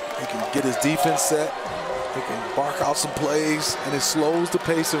 he can get his defense set, he can bark out some plays, and it slows the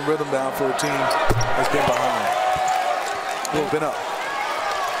pace and rhythm down for a team that's been behind. Well, been up.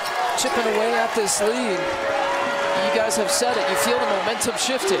 Chipping away at this lead. You guys have said it, you feel the momentum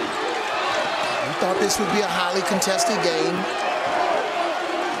shifting. We thought this would be a highly contested game,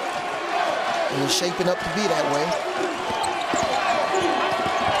 and it's shaping up to be that way.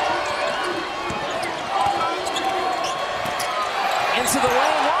 Into the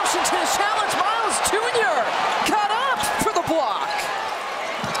lane, Washington challenge, Miles Jr. cut up for the block.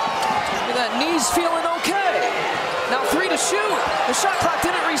 And that knee's feeling okay. Now 3 to shoot. The shot clock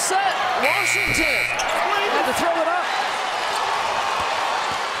didn't reset. Washington had to throw it up.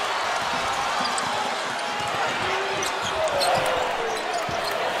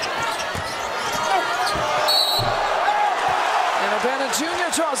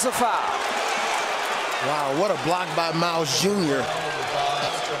 Jr. draws the foul. Wow, what a block by Miles Jr.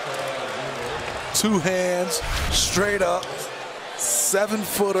 2 hands, straight up,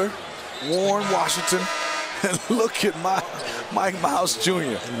 7-footer, Warren Washington. And look at Mike Miles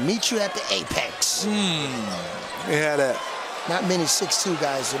Jr. Meet you at the apex. Yeah, that. Not many 6'2"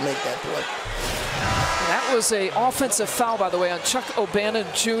 guys that make that play. That was an offensive foul, by the way, on Chuck O'Bannon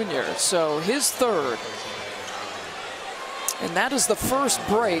Jr., so his 3rd. And that is the first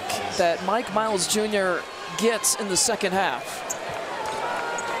break that Mike Miles Jr. gets in the second half.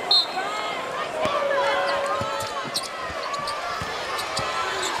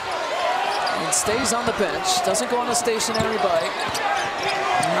 And stays on the bench, doesn't go on a stationary bike.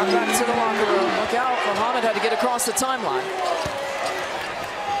 Now back to the locker room. Look out, Muhammad had to get across the timeline.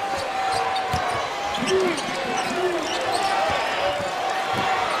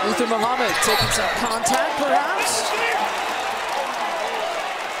 Luther Muhammad taking some contact, perhaps.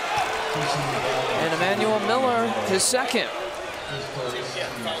 And Emmanuel Miller, his 2nd.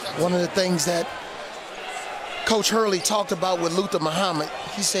 One of the things that Coach Hurley talked about with Luther Muhammad,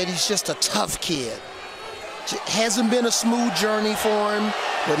 he said he's just a tough kid. Hasn't been a smooth journey for him,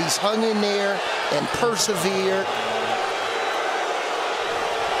 but he's hung in there and persevered.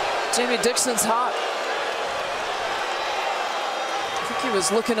 Jamie Dixon's hot. I think he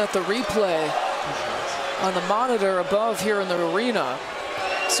was looking at the replay on the monitor above here in the arena.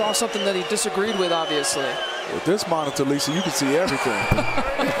 Saw something that he disagreed with, obviously. With this monitor, Lisa, you can see everything.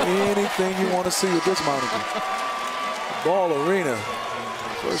 Anything you want to see with this monitor. Ball arena.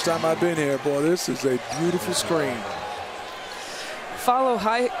 First time I've been here, boy, this is a beautiful screen. Follow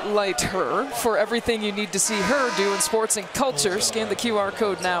Highlight Her for everything you need to see her do in sports and culture. Scan the QR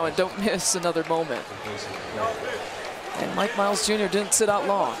code now and don't miss another moment. And Mike Miles Jr. didn't sit out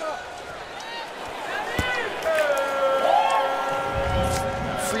long.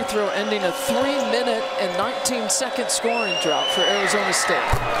 Free throw ending a 3-minute and 19-second scoring drought for Arizona State.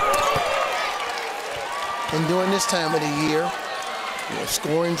 And during this time of the year,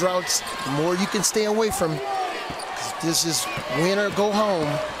 Scoring droughts, the more you can stay away from. This is win or go home.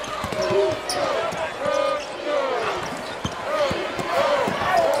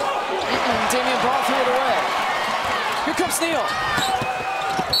 Damian Ball threw it away. Here comes Neal.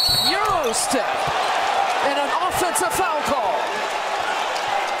 Euro step and an offensive foul call.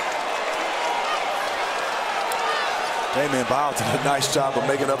 Damian Ball did a nice job of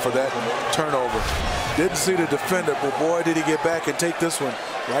making up for that turnover. Didn't see the defender, but boy, did he get back and take this one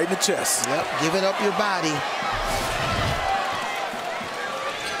right in the chest. Yep, giving up your body.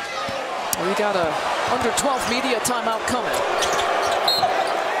 We got a under 12 media timeout coming.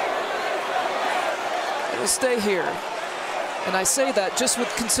 It'll stay here. And I say that just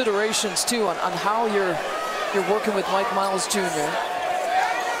with considerations too on how you're working with Mike Miles Jr.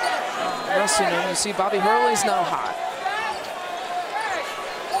 Resting him. You see Bobby Hurley's now hot.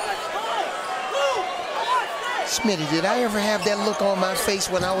 Smitty, did I ever have that look on my face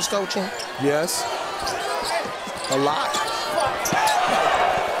when I was coaching? Yes. A lot.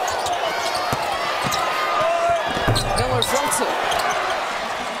 Miller fronts it.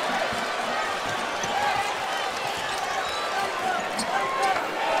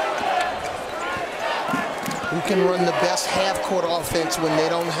 Who can run the best half-court offense when they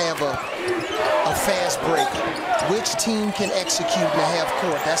don't have a fast break? Which team can execute in the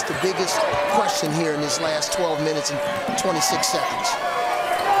half-court? That's the biggest question here in this last 12 minutes and 26 seconds.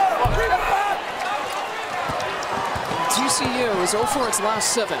 TCU is 0 for its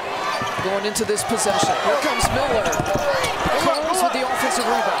last 7 going into this possession. Here comes Miller. Coles with the offensive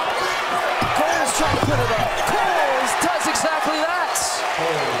rebound. Coles trying to put it up. Coles does exactly that.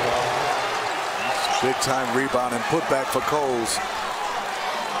 Big time rebound and put back for Coles.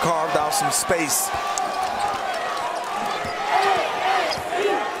 Carved out some space.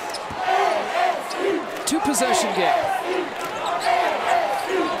 Two-possession game.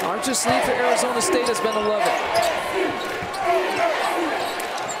 Largest lead for Arizona State has been 11.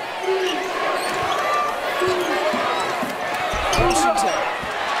 Washington.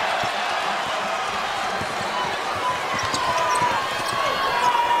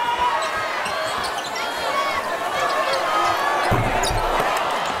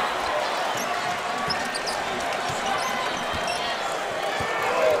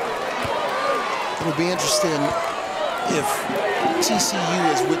 It'll be interesting if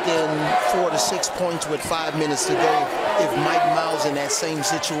TCU is within 4 to 6 points with 5 minutes to go. If Mike Miles in that same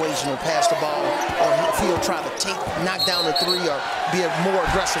situation will pass the ball, or if he'll try to knock down a 3 or be more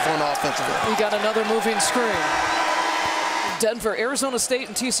aggressive on the offensive end. We got another moving screen. Denver, Arizona State,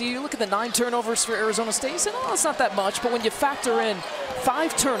 and TCU. Look at the 9 turnovers for Arizona State. You say, oh, it's not that much, but when you factor in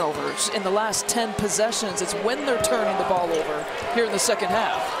 5 turnovers in the last 10 possessions, it's when they're turning the ball over here in the second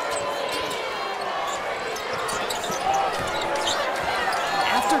half.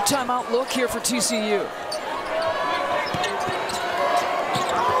 After timeout look here for TCU.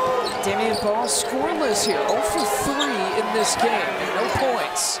 Damian Ball scoreless here, 0 for 3 in this game, and no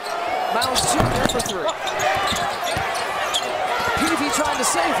points. Miles Jr. for 3. Peavy trying to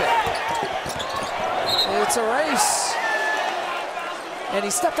save it. It's a race. And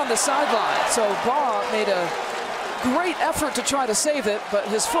he stepped on the sideline, so Ball made a great effort to try to save it, but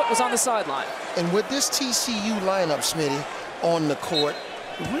his foot was on the sideline. And with this TCU lineup, Smitty, on the court,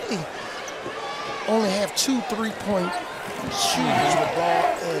 really only have 2 3-point shooters with Ball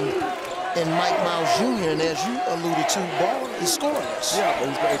and Mike Miles Jr. And as you alluded to, Ball is scoreless. Yeah,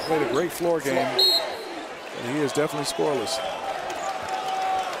 but he's played a great floor game. And he is definitely scoreless.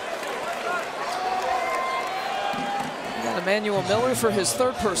 Got Emmanuel Miller for his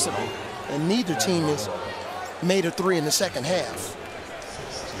 3rd personal. And neither team has made a 3 in the second half.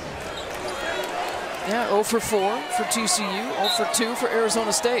 Yeah, 0 for 4 for TCU, 0 for 2 for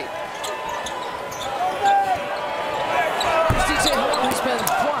Arizona State. DJ Horn has been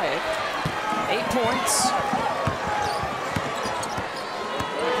quiet. 8 points.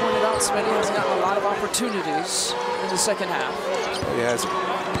 Pointed out, Smitty has gotten a lot of opportunities in the second half. He hasn't.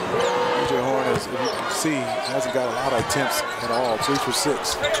 DJ Horn, as you can see, hasn't got a lot of attempts at all. 3 for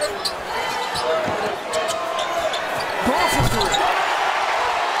 6. Ball for 3.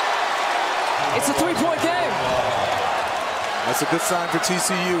 It's a 3-point game. That's a good sign for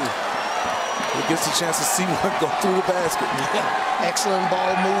TCU. He gets a chance to see one go through the basket. Yeah. Excellent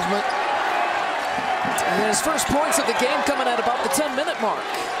ball movement. And his first points of the game coming at about the 10-minute mark.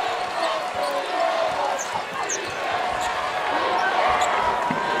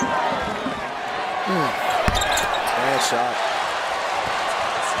 Bad shot.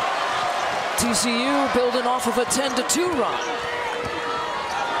 TCU building off of a 10-2 run.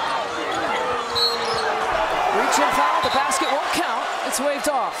 Reach-in foul. The basket won't count. It's waved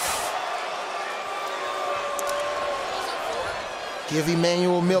off. Give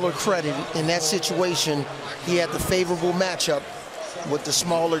Emmanuel Miller credit. In that situation, he had the favorable matchup with the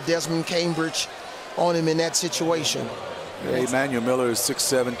smaller Desmond Cambridge on him in that situation. Yeah, Emmanuel Miller is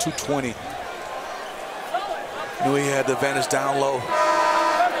 6'7", 220. Knew he had the advantage down low.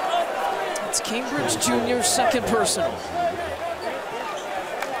 It's Cambridge Jr.'s second personal.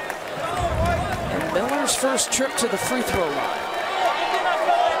 And Miller's first trip to the free throw line.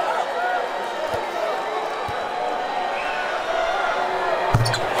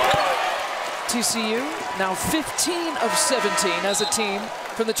 TCU now 15 of 17 as a team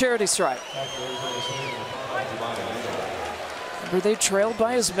from the charity stripe. Remember, they trailed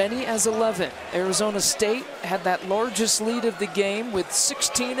by as many as 11. Arizona State had that largest lead of the game with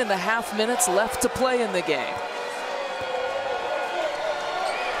 16.5 minutes left to play in the game.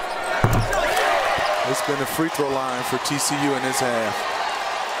 It's been a free throw line for TCU in this half.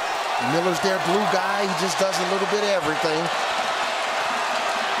 Miller's their glue guy. He just does a little bit of everything.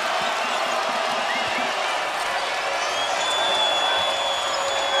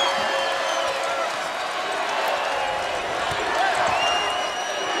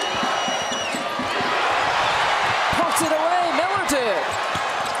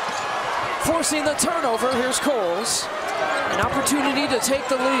 Forcing the turnover, here's Coles. An opportunity to take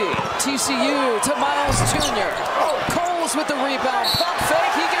the lead. TCU to Miles Jr. Oh, Coles with the rebound. Pump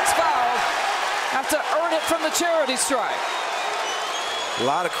fake, he gets fouled. Have to earn it from the charity stripe. A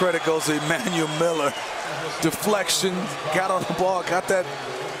lot of credit goes to Emmanuel Miller. Deflection, got on the ball, got that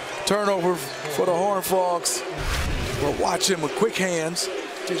turnover for the Horned Frogs. But watch him with quick hands.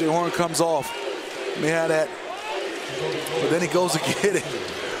 TJ Horn comes off. May have that. But then he goes to get it.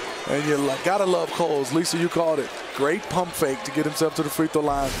 And you gotta love Coles. Lisa, you called it. Great pump fake to get himself to the free throw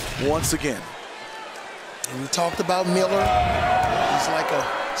line once again. And we talked about Miller. He's like a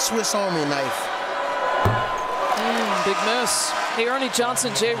Swiss Army knife. Big miss. Hey, Ernie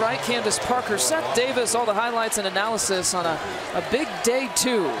Johnson, Jay Wright, Candace Parker, Seth Davis, all the highlights and analysis on a big day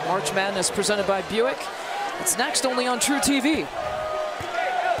 2. March Madness presented by Buick. It's next only on True TV.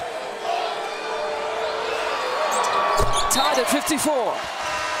 Tied at 54.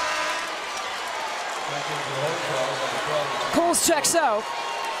 Coles checks out.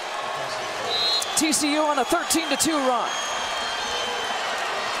 TCU on a 13-2 run.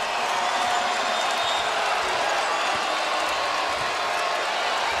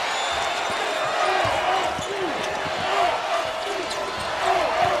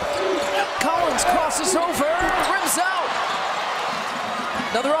 Collins crosses over, rims out.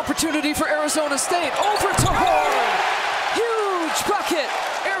 Another opportunity for Arizona State. Over to Horn. Huge bucket.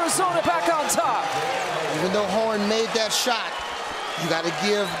 Arizona back on top. Even though Horn made that shot, you got to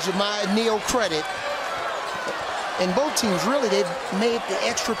give Jemiah Neal credit. And both teams, really, they've made the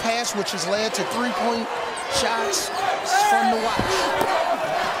extra pass, which has led to three-point shots. It's fun to watch.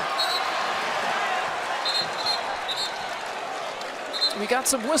 We got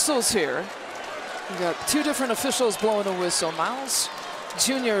some whistles here. We got 2 different officials blowing a whistle. Miles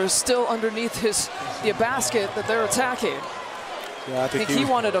Jr. is still underneath the basket that they're attacking. Yeah, I think he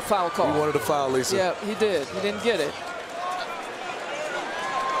wanted a foul call. He wanted a foul, Lisa. Yeah, he did. He didn't get it.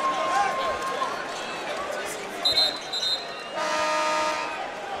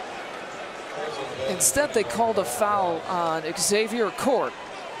 Instead, they called a foul on Xavier Court,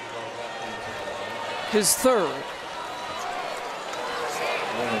 his 3rd.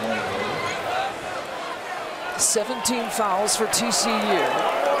 "17 fouls for TCU.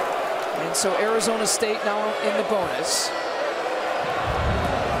 And so Arizona State now in the bonus.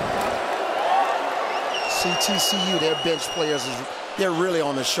 See, TCU, their bench players, they're really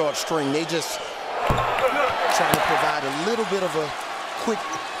on the short string. They just trying to provide a little bit of a quick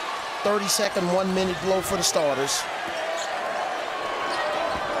 30-second, 1-minute blow for the starters.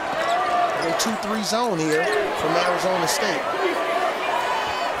 A 2-3 zone here from Arizona State.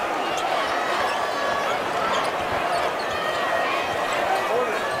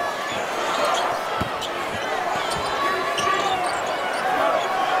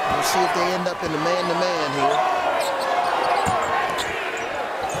 See if they end up in the man-to-man here.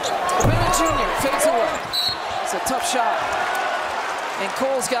 Bennett Jr. fades away. It's a tough shot. And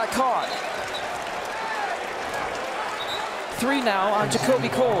Coles got caught. 3 now on Jacoby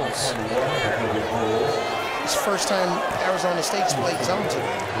Coles. It's the first time Arizona State's played zone 2.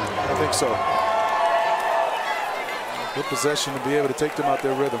 I think so. Good possession to be able to take them out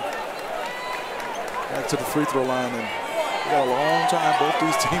their rhythm. Back to the free throw line. And got a long time. Both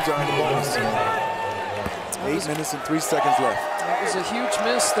these teams are in the bonus. 8 minutes and 3 seconds left. That was a huge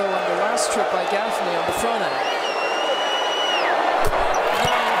miss, though, on the last trip by Gaffney on the front end.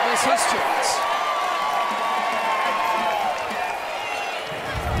 is his choice.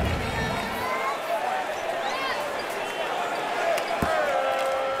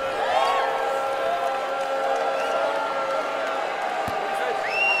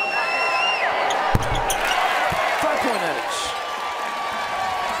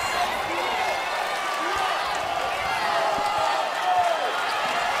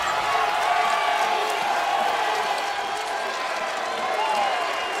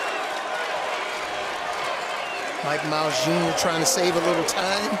 Mike Miles Jr. trying to save a little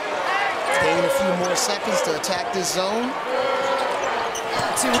time. Gain a few more seconds to attack this zone.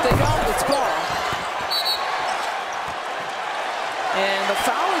 Let's see what they got. It's ball. And the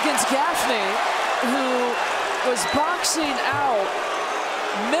foul against Gaffney, who was boxing out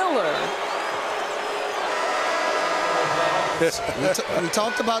Miller. We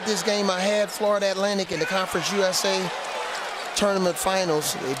talked about this game. I had Florida Atlantic in the Conference USA tournament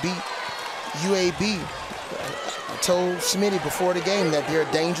finals. They beat UAB. I told Smitty before the game that they're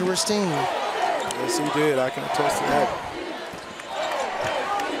a dangerous team. Yes, he did. I can attest to that.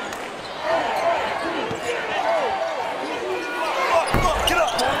 Get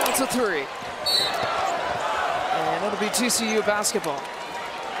up. That's a three. And it'll be TCU basketball.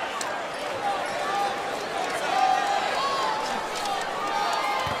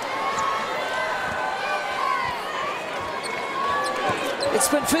 It's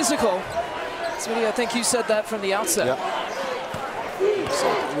been physical. Smitty, I think you said that from the outset. Yep.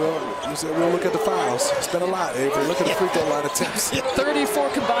 You said we'll look at the fouls. It's been a lot, Avery. Look at the free throw line attempts. 34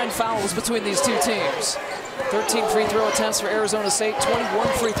 combined fouls between these two teams. 13 free throw attempts for Arizona State, 21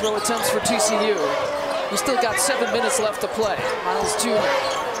 free throw attempts for TCU. We still got 7 minutes left to play. Miles Jr.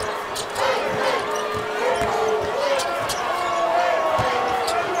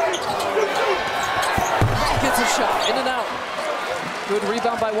 Gets a shot, in and out. Good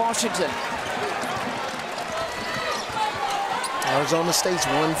rebound by Washington. Arizona State's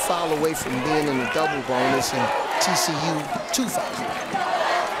one foul away from being in the double bonus, and TCU 2 fouls.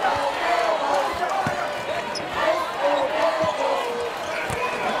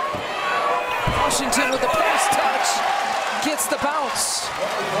 Washington with the pass touch, gets the bounce.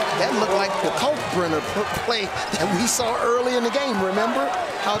 That looked like the Kalkbrenner play that we saw early in the game. Remember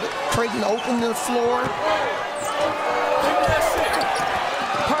how Creighton opened the floor?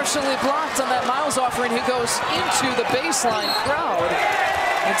 Partially blocked on that Miles offering, who goes into the baseline crowd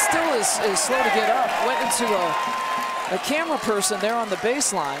and still is slow to get up. Went into a camera person there on the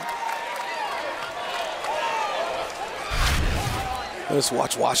baseline. Let's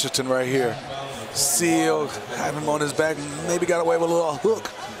watch Washington right here. Seal, have him on his back, maybe got away with a little hook,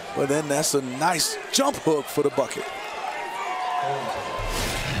 but then that's a nice jump hook for the bucket.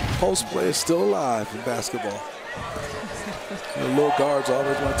 Post play is still alive in basketball. The little guards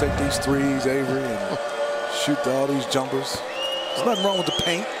always want to take these threes, Avery, and shoot all these jumpers. There's nothing wrong with the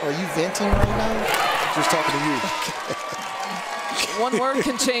paint. Are you venting right now? Just talking to you. One word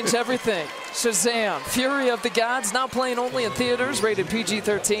can change everything. Shazam. Fury of the Gods, now playing only in theaters, rated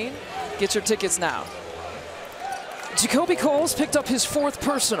PG-13. Get your tickets now. Jacoby Coles picked up his 4th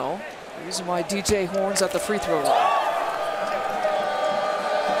personal. The reason why DJ Horn's at the free throw line.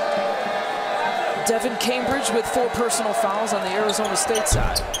 Devin Cambridge with 4 personal fouls on the Arizona State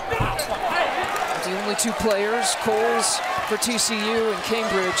side. The only 2 players, Coles for TCU and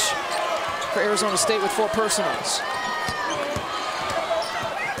Cambridge for Arizona State with 4 personals.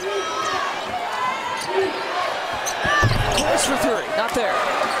 Coles for 3, not there.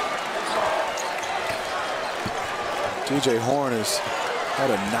 DJ Horn has had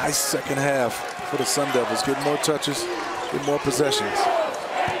a nice second half for the Sun Devils, getting more touches, getting more possessions.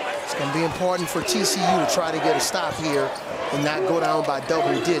 It's going to be important for TCU to try to get a stop here and not go down by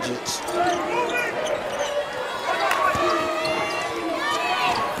double digits.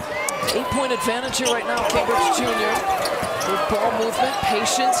 8-point advantage here right now, Cambridge Jr. Good ball movement,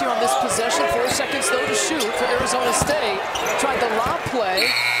 patience here on this possession. 4 seconds though to shoot for Arizona State. Tried the lob play.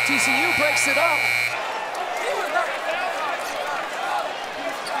 TCU breaks it up.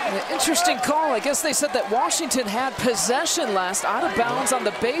 An interesting call. I guess they said that Washington had possession last, out of bounds on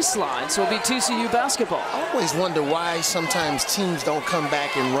the baseline, so it'll be TCU basketball. I always wonder why sometimes teams don't come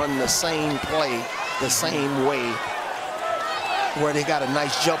back and run the same play the same way, where they got a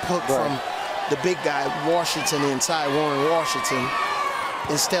nice jump hook from the big guy, Washington, inside Warren Washington,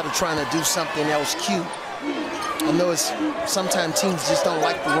 instead of trying to do something else cute. I know it's sometimes teams just don't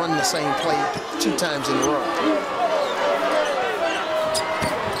like to run the same play 2 times in a row.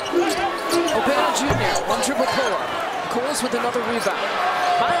 Obana Jr., 1 dribble pull-up. Coles with another rebound.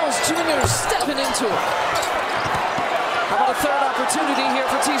 Miles Jr. stepping into it. How about a third opportunity here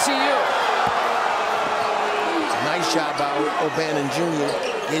for TCU. Nice job by O'Bannon Jr.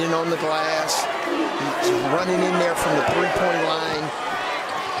 getting on the glass. He's running in there from the three-point line.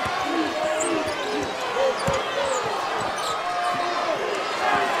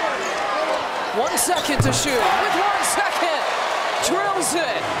 One second to shoot. With 1 second, drills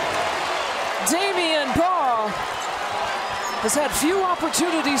it. Damian Ball has had few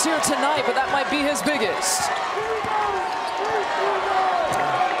opportunities here tonight, but that might be his biggest.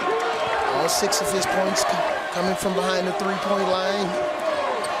 All 6 of his points coming from behind the three-point line.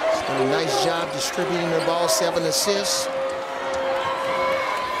 He's done a nice job distributing the ball, 7 assists.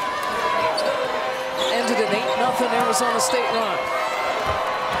 Ended an 8-0 Arizona State run.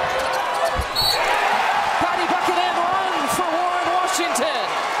 Body bucket and run for Warren Washington.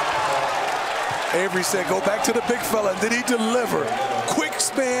 Avery said, go back to the big fella, and did he deliver? Quick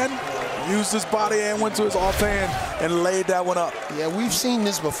span, used his body and went to his offhand and laid that one up. Yeah, we've seen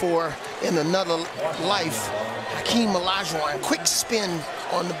this before in another life. Hakeem Olajuwon, quick spin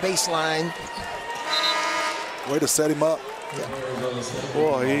on the baseline. Way to set him up. Yeah.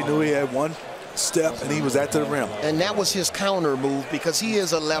 Boy, he knew he had one step and he was at the rim. And that was his counter move because he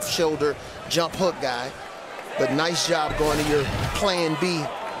is a left shoulder jump hook guy. But nice job going to your plan B.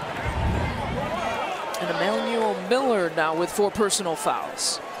 And Emmanuel Miller now with 4 personal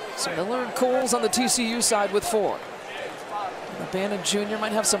fouls. So Miller and Coles on the TCU side with 4. And O'Bannon Jr.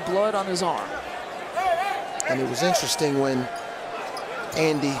 might have some blood on his arm. And it was interesting when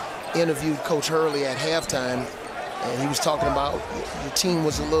Andy interviewed Coach Hurley at halftime, and he was talking about your team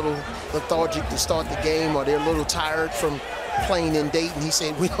was a little lethargic to start the game, or they're a little tired from playing in Dayton. He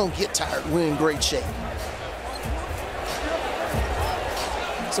said, we don't get tired, we're in great shape.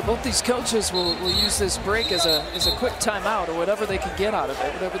 So both these coaches will use this break as a quick timeout, or whatever they can get out of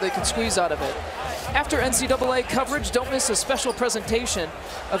it, whatever they can squeeze out of it. After NCAA coverage, don't miss a special presentation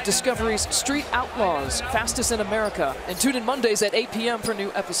of Discovery's Street Outlaws, Fastest in America, and tune in Mondays at 8 p.m. for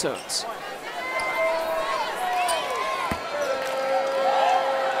new episodes.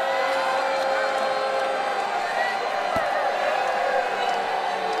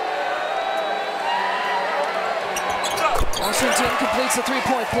 Washington completes the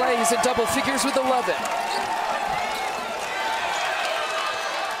three-point play. He's in double figures with 11.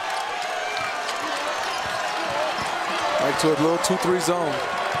 Back to a little 2-3 zone.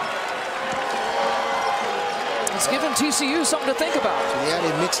 It's given TCU something to think about. Yeah,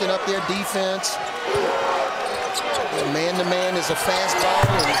 they're mixing up their defense. Man-to-man is a fast ball.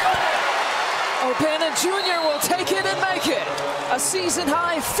 O'Bannon Jr. will take it and make it. A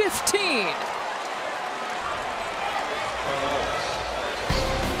season-high 15.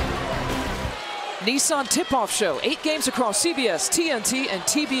 Nissan Tip-Off Show, 8 games across CBS, TNT, and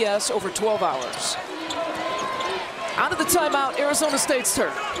TBS over 12 hours. Out of the timeout, Arizona State's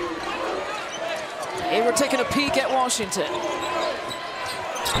turn. Hayward taking a peek at Washington.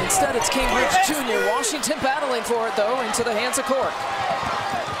 Instead, it's Cambridge Jr. Washington battling for it, though, into the hands of Cork.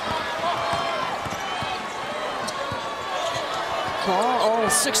 All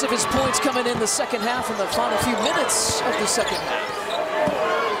 6 of his points coming in the second half in the final few minutes of the second half.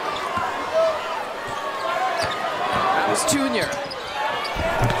 That was Jr.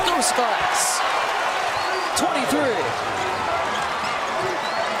 Goose glass. 23. We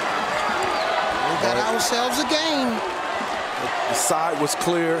got ourselves a game. The side was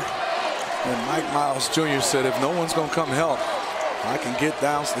clear, and Mike Miles Jr. said, if no one's going to come help, I can get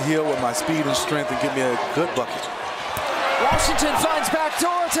down the hill with my speed and strength and give me a good bucket. Washington finds back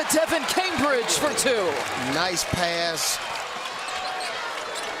door to Devin Cambridge for 2. Nice pass.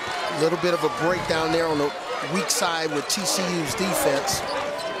 A little bit of a breakdown there on the weak side with TCU's defense.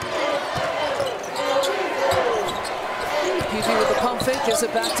 PV with the pump fake, gives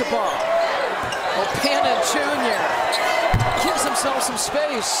it back to Ball. O'Bannon Jr. gives himself some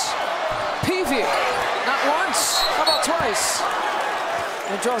space. PV, not once, how about twice?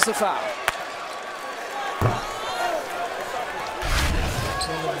 And draws the foul.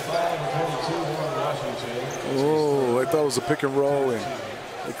 Oh, I thought it was a pick and roll, and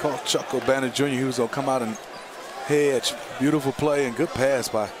they called Chuck O'Bannon Jr. He was going to come out and hedge. Beautiful play and good pass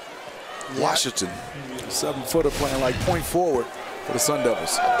by Washington. 7-footer playing like point forward for the Sun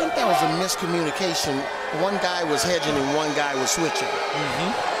Devils. I think that was a miscommunication. One guy was hedging and one guy was switching.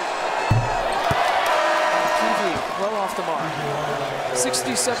 PV well off the mark.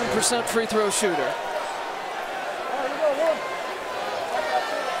 67% free throw shooter.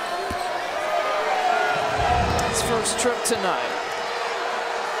 His first trip tonight.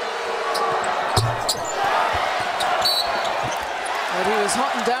 But he was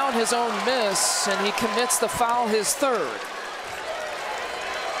hunting down his own miss, and he commits the foul, his 3rd.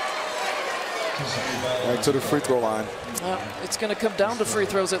 Back to the free throw line. It's going to come down to free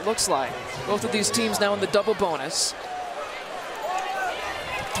throws, it looks like. Both of these teams now in the double bonus.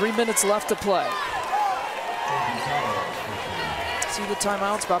 3 minutes left to play. See the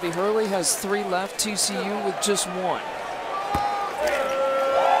timeouts. Bobby Hurley has 3 left. TCU with just 1.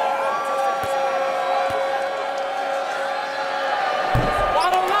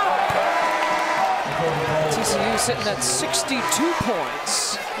 TCU sitting at 62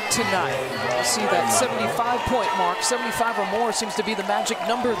 points tonight. You see that 75-point mark. 75 or more seems to be the magic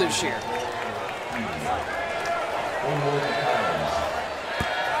number this year.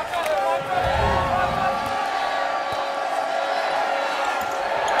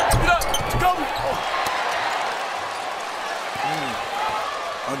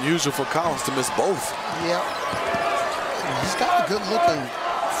 Unusual for Collins to miss both. Yeah. He's got a good looking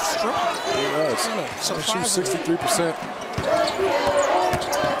stroke. He does. So he shoots 63%.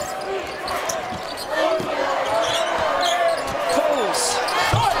 Coles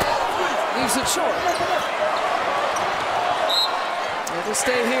leaves it short. It'll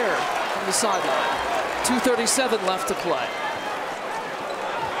stay here from the sideline. 2:37 left to play.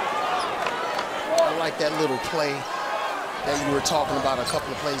 I like that little play that you were talking about a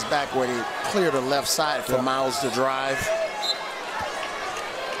couple of plays back where they cleared the left side for Miles to drive.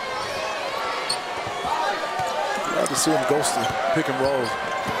 Glad to see him ghost the pick and roll.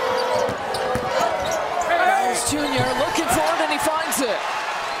 Miles Jr. looking for it, and he finds it.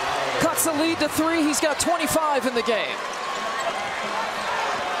 Cuts the lead to 3. He's got 25 in the game.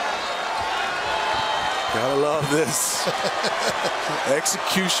 Gotta love this.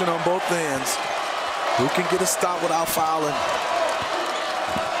 Execution on both ends. Who can get a stop without fouling?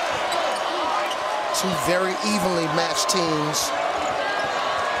 2 very evenly matched teams.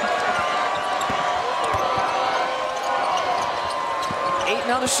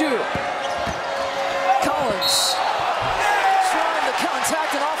 Now to shoot. Collins trying the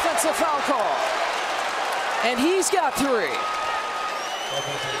contact and offensive foul call. And he's got 3.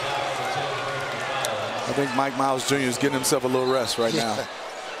 I think Mike Miles Jr. is getting himself a little rest right now.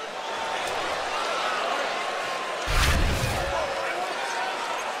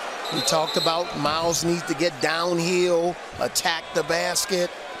 We talked about Miles needs to get downhill, attack the basket.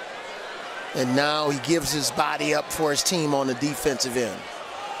 And now he gives his body up for his team on the defensive end.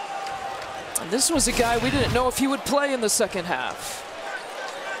 And this was a guy we didn't know if he would play in the second half.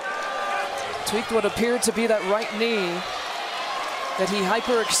 Tweaked what appeared to be that right knee that he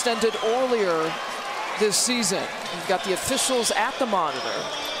hyperextended earlier this season. You've got the officials at the monitor.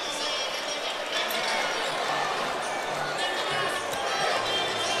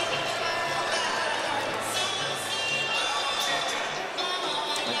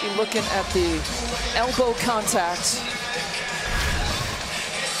 Might be looking at the elbow contact.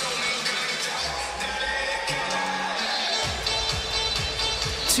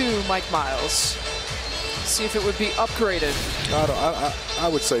 To Mike Miles. See if it would be upgraded. I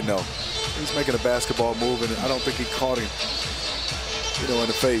would say no. He's making a basketball move, and I don't think he caught him, in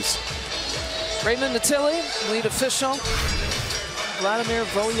the face. Raymond Natili, lead official. Vladimir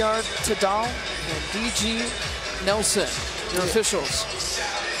Voyard-Tadal and D.G. Nelson, your officials.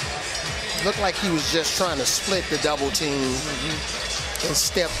 Looked like he was just trying to split the double team and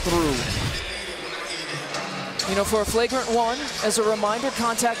step through. You know, for a flagrant 1, as a reminder,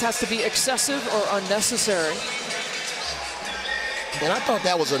 contact has to be excessive or unnecessary. And I thought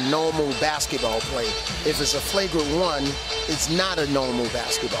that was a normal basketball play. If it's a flagrant 1, it's not a normal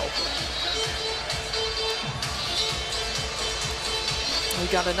basketball play. We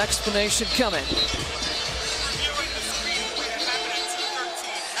got an explanation coming.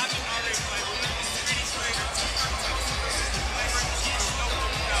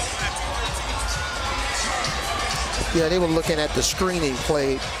 Yeah, they were looking at the screening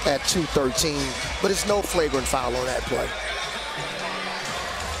play at 2:13, but it's no flagrant foul on that play.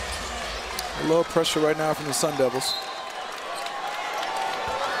 A little pressure right now from the Sun Devils.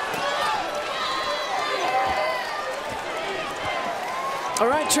 All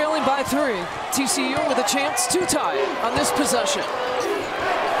right, trailing by 3. TCU with a chance to tie it on this possession.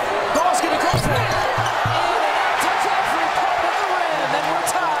 Ball's gonna go for it. And to Jeffrey, pop of the rim, and we're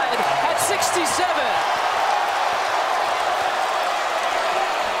tied at 67.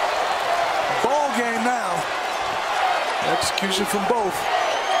 Game now. Execution from both.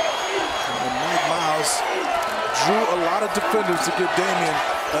 And Mike Miles drew a lot of defenders to give Damian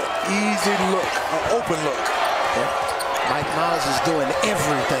an easy look, an open look. Mike Miles is doing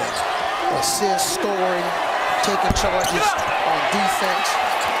everything. Assist, scoring, taking charges on defense.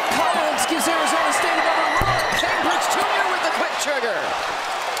 Collins gives Arizona State another run. Cambridge Jr. with the quick trigger.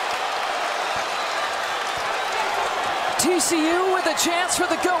 TCU with a chance for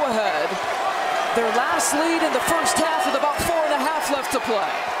the go-ahead. Their last lead in the first half with about 4.5 left to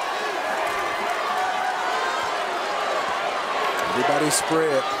play. Everybody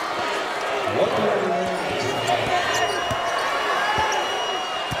spread.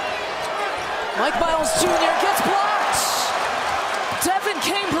 Mike Miles Jr. gets blocked. Devin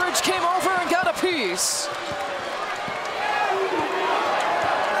Cambridge came over and got a piece.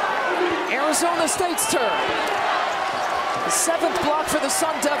 Arizona State's turn. The 7th block for the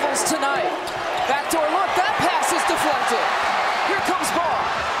Sun Devils tonight. Backdoor look, that pass is deflected. Here comes Ball.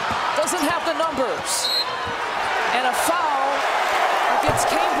 Doesn't have the numbers. And a foul against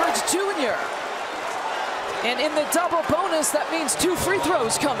Cambridge Jr. And in the double bonus, that means 2 free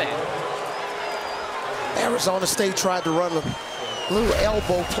throws come in. Arizona State tried to run a little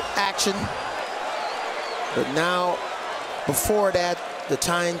elbow action, but now, before that, the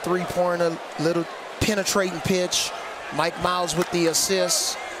tying three-pointer, little penetrating pitch. Mike Miles with the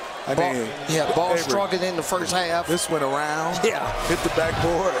assist. Ball struggled in the first half. This went around, hit the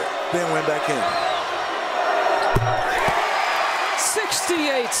backboard, then went back in.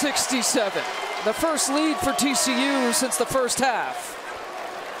 68-67. The first lead for TCU since the first half.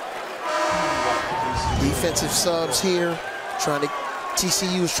 Defensive subs here.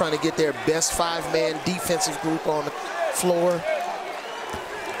 TCU is trying to get their best 5-man defensive group on the floor.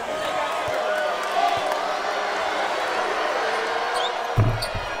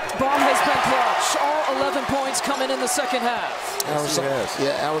 Ball has been clutch. All 11 points coming in the second half.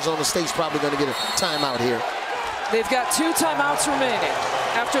 Arizona State's probably going to get a timeout here. They've got 2 timeouts remaining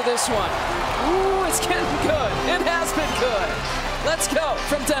after this one. Ooh, it's getting good. It has been good. Let's go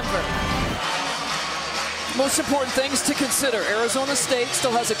from Denver. Most important things to consider. Arizona State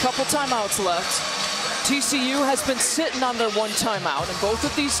still has a couple timeouts left. TCU has been sitting on their 1 timeout, and both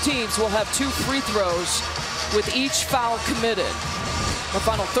of these teams will have 2 free throws with each foul committed. The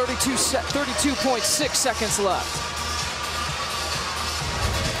final 32.6 seconds left.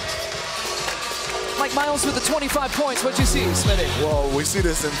 Mike Miles with the 25 points. What'd you see, Smitty? Well, we see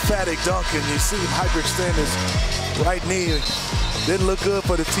this emphatic dunk, and you see him hyperextend his right knee. Didn't look good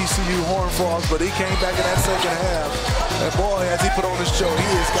for the TCU Horned Frogs, but he came back in that second half. And boy, as he put on his show, he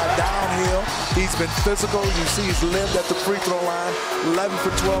has got downhill. He's been physical. You see he's lived at the free throw line, 11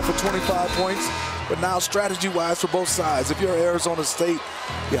 for 12 for 25 points. But now strategy-wise for both sides, if you're Arizona State,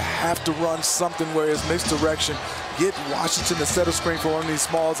 you have to run something where it's misdirection. Get Washington to set a screen for one of these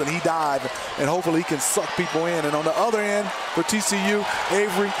smalls, and he dive, and hopefully he can suck people in. And on the other end, for TCU,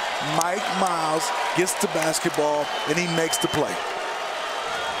 Avery, Mike Miles gets the basketball, and he makes the play.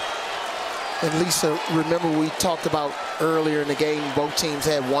 And Lisa, remember we talked about earlier in the game, both teams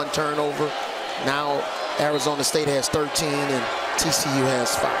had 1 turnover. Now Arizona State has 13 and TCU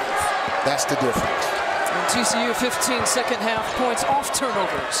has 5. That's the difference. And TCU 15 second half points off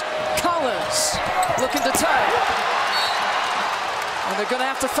turnovers. Collins looking to tie it. And they're going to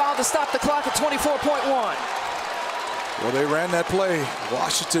have to foul to stop the clock at 24.1. Well, they ran that play.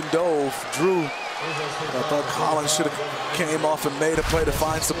 Washington dove, drew. I thought Collins should have came off and made a play to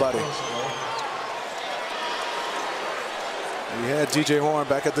find somebody. He had DJ Horn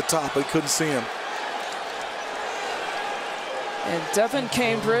back at the top, but he couldn't see him. And Devin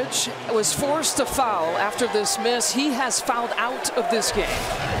Cambridge was forced to foul after this miss. He has fouled out of this game.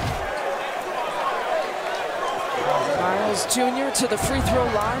 Miles Jr. to the free throw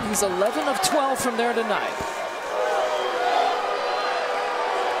line. He's 11 of 12 from there tonight.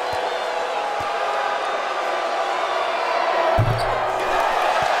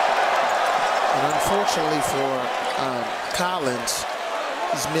 And unfortunately for Collins,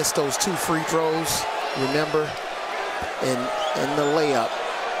 he's missed those 2 free throws, remember, and the layup.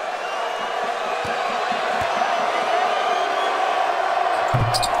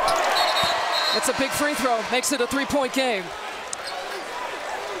 It's a big free throw, makes it a 3-point game.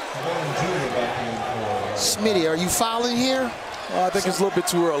 Smitty, are you fouling here? I think it's a little bit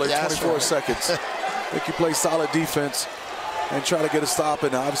too early, 24 seconds. I think you play solid defense and try to get a stop,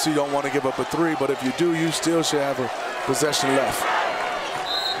 and obviously you don't want to give up a 3, but if you do, you still should have a possession left.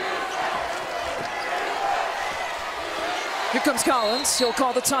 Here comes Collins. He'll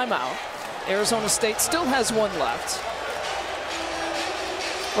call the timeout. Arizona State still has 1 left.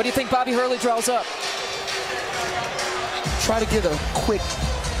 What do you think Bobby Hurley draws up? Try to get a quick,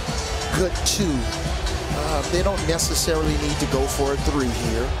 good 2. They don't necessarily need to go for a 3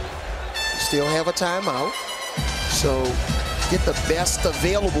 here. Still have a timeout. So get the best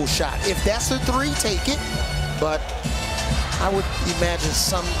available shot. If that's a 3, take it. But I would imagine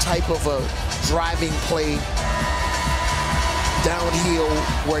some type of a driving play downhill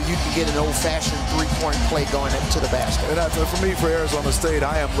where you can get an old-fashioned three-point play going into the basket. And for me, for Arizona State,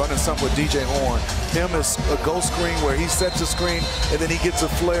 I am running something with DJ Horn. Him is a ghost screen where he sets the screen and then he gets a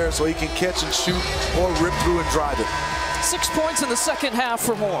flare so he can catch and shoot or rip through and drive it. 6 points in the second half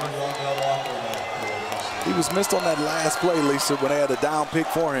for Horn. He was missed on that last play, Lisa, when they had a down pick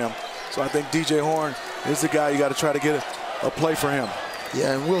for him. So I think DJ Horn is the guy you got to try to get a play for him.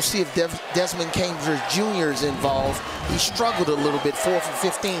 Yeah, and we'll see if Desmond Cambridge Jr. is involved. He struggled a little bit, 4 for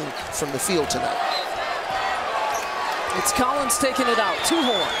 15 from the field tonight. It's Collins taking it out to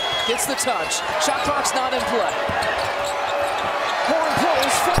Horn. Gets the touch. Shot clock's not in play. Horn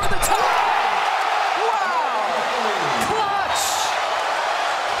pulls for the tie. Wow! Clutch!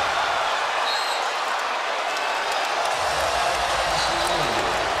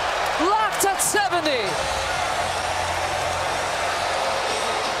 Locked at 70.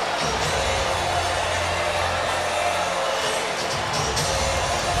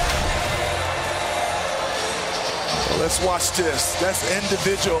 Let's watch this. That's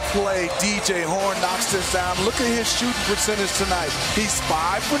individual play. DJ Horn knocks this down. Look at his shooting percentage tonight. He's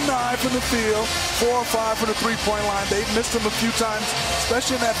 5 for 9 from the field, 4 or 5 from the three-point line. They've missed him a few times,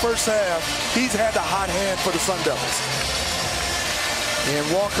 especially in that first half. He's had the hot hand for the Sun Devils. And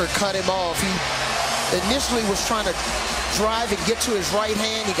Walker cut him off. He initially was trying to drive and get to his right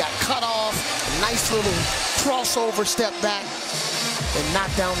hand. He got cut off. Nice little crossover step back and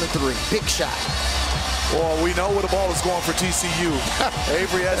knocked down the three. Big shot. Well, we know where the ball is going for TCU.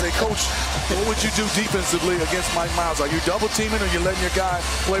 Avery, as a coach, what would you do defensively against Mike Miles? Are you double teaming or you letting your guy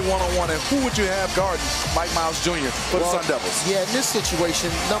play one-on-one? And who would you have guarding Mike Miles Jr. for the Sun Devils? Yeah, in this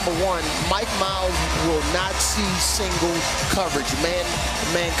situation, number one, Mike Miles will not see single coverage,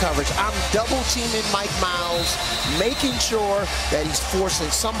 man coverage. I'm double teaming Mike Miles, making sure that he's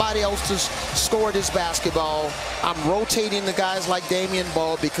forcing somebody else to score this basketball. I'm rotating the guys like Damian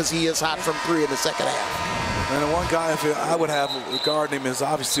Ball because he is hot from 3 in the second half. And the one guy I would have regarding him is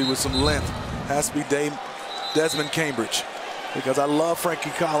obviously with some length. Has to be Desmond Cambridge. Because I love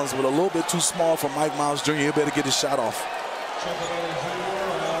Frankie Collins, but a little bit too small for Mike Miles Jr. He better get his shot off.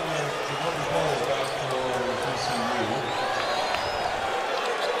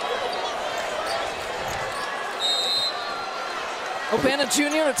 Opana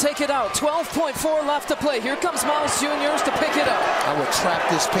Jr. to take it out. 12.4 left to play. Here comes Miles Jr. to pick it up. I would trap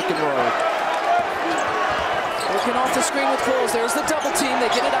this pick and roll. Working off the screen with Coles. There's the double team. They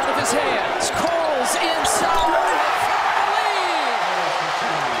get it out of his hands. Coles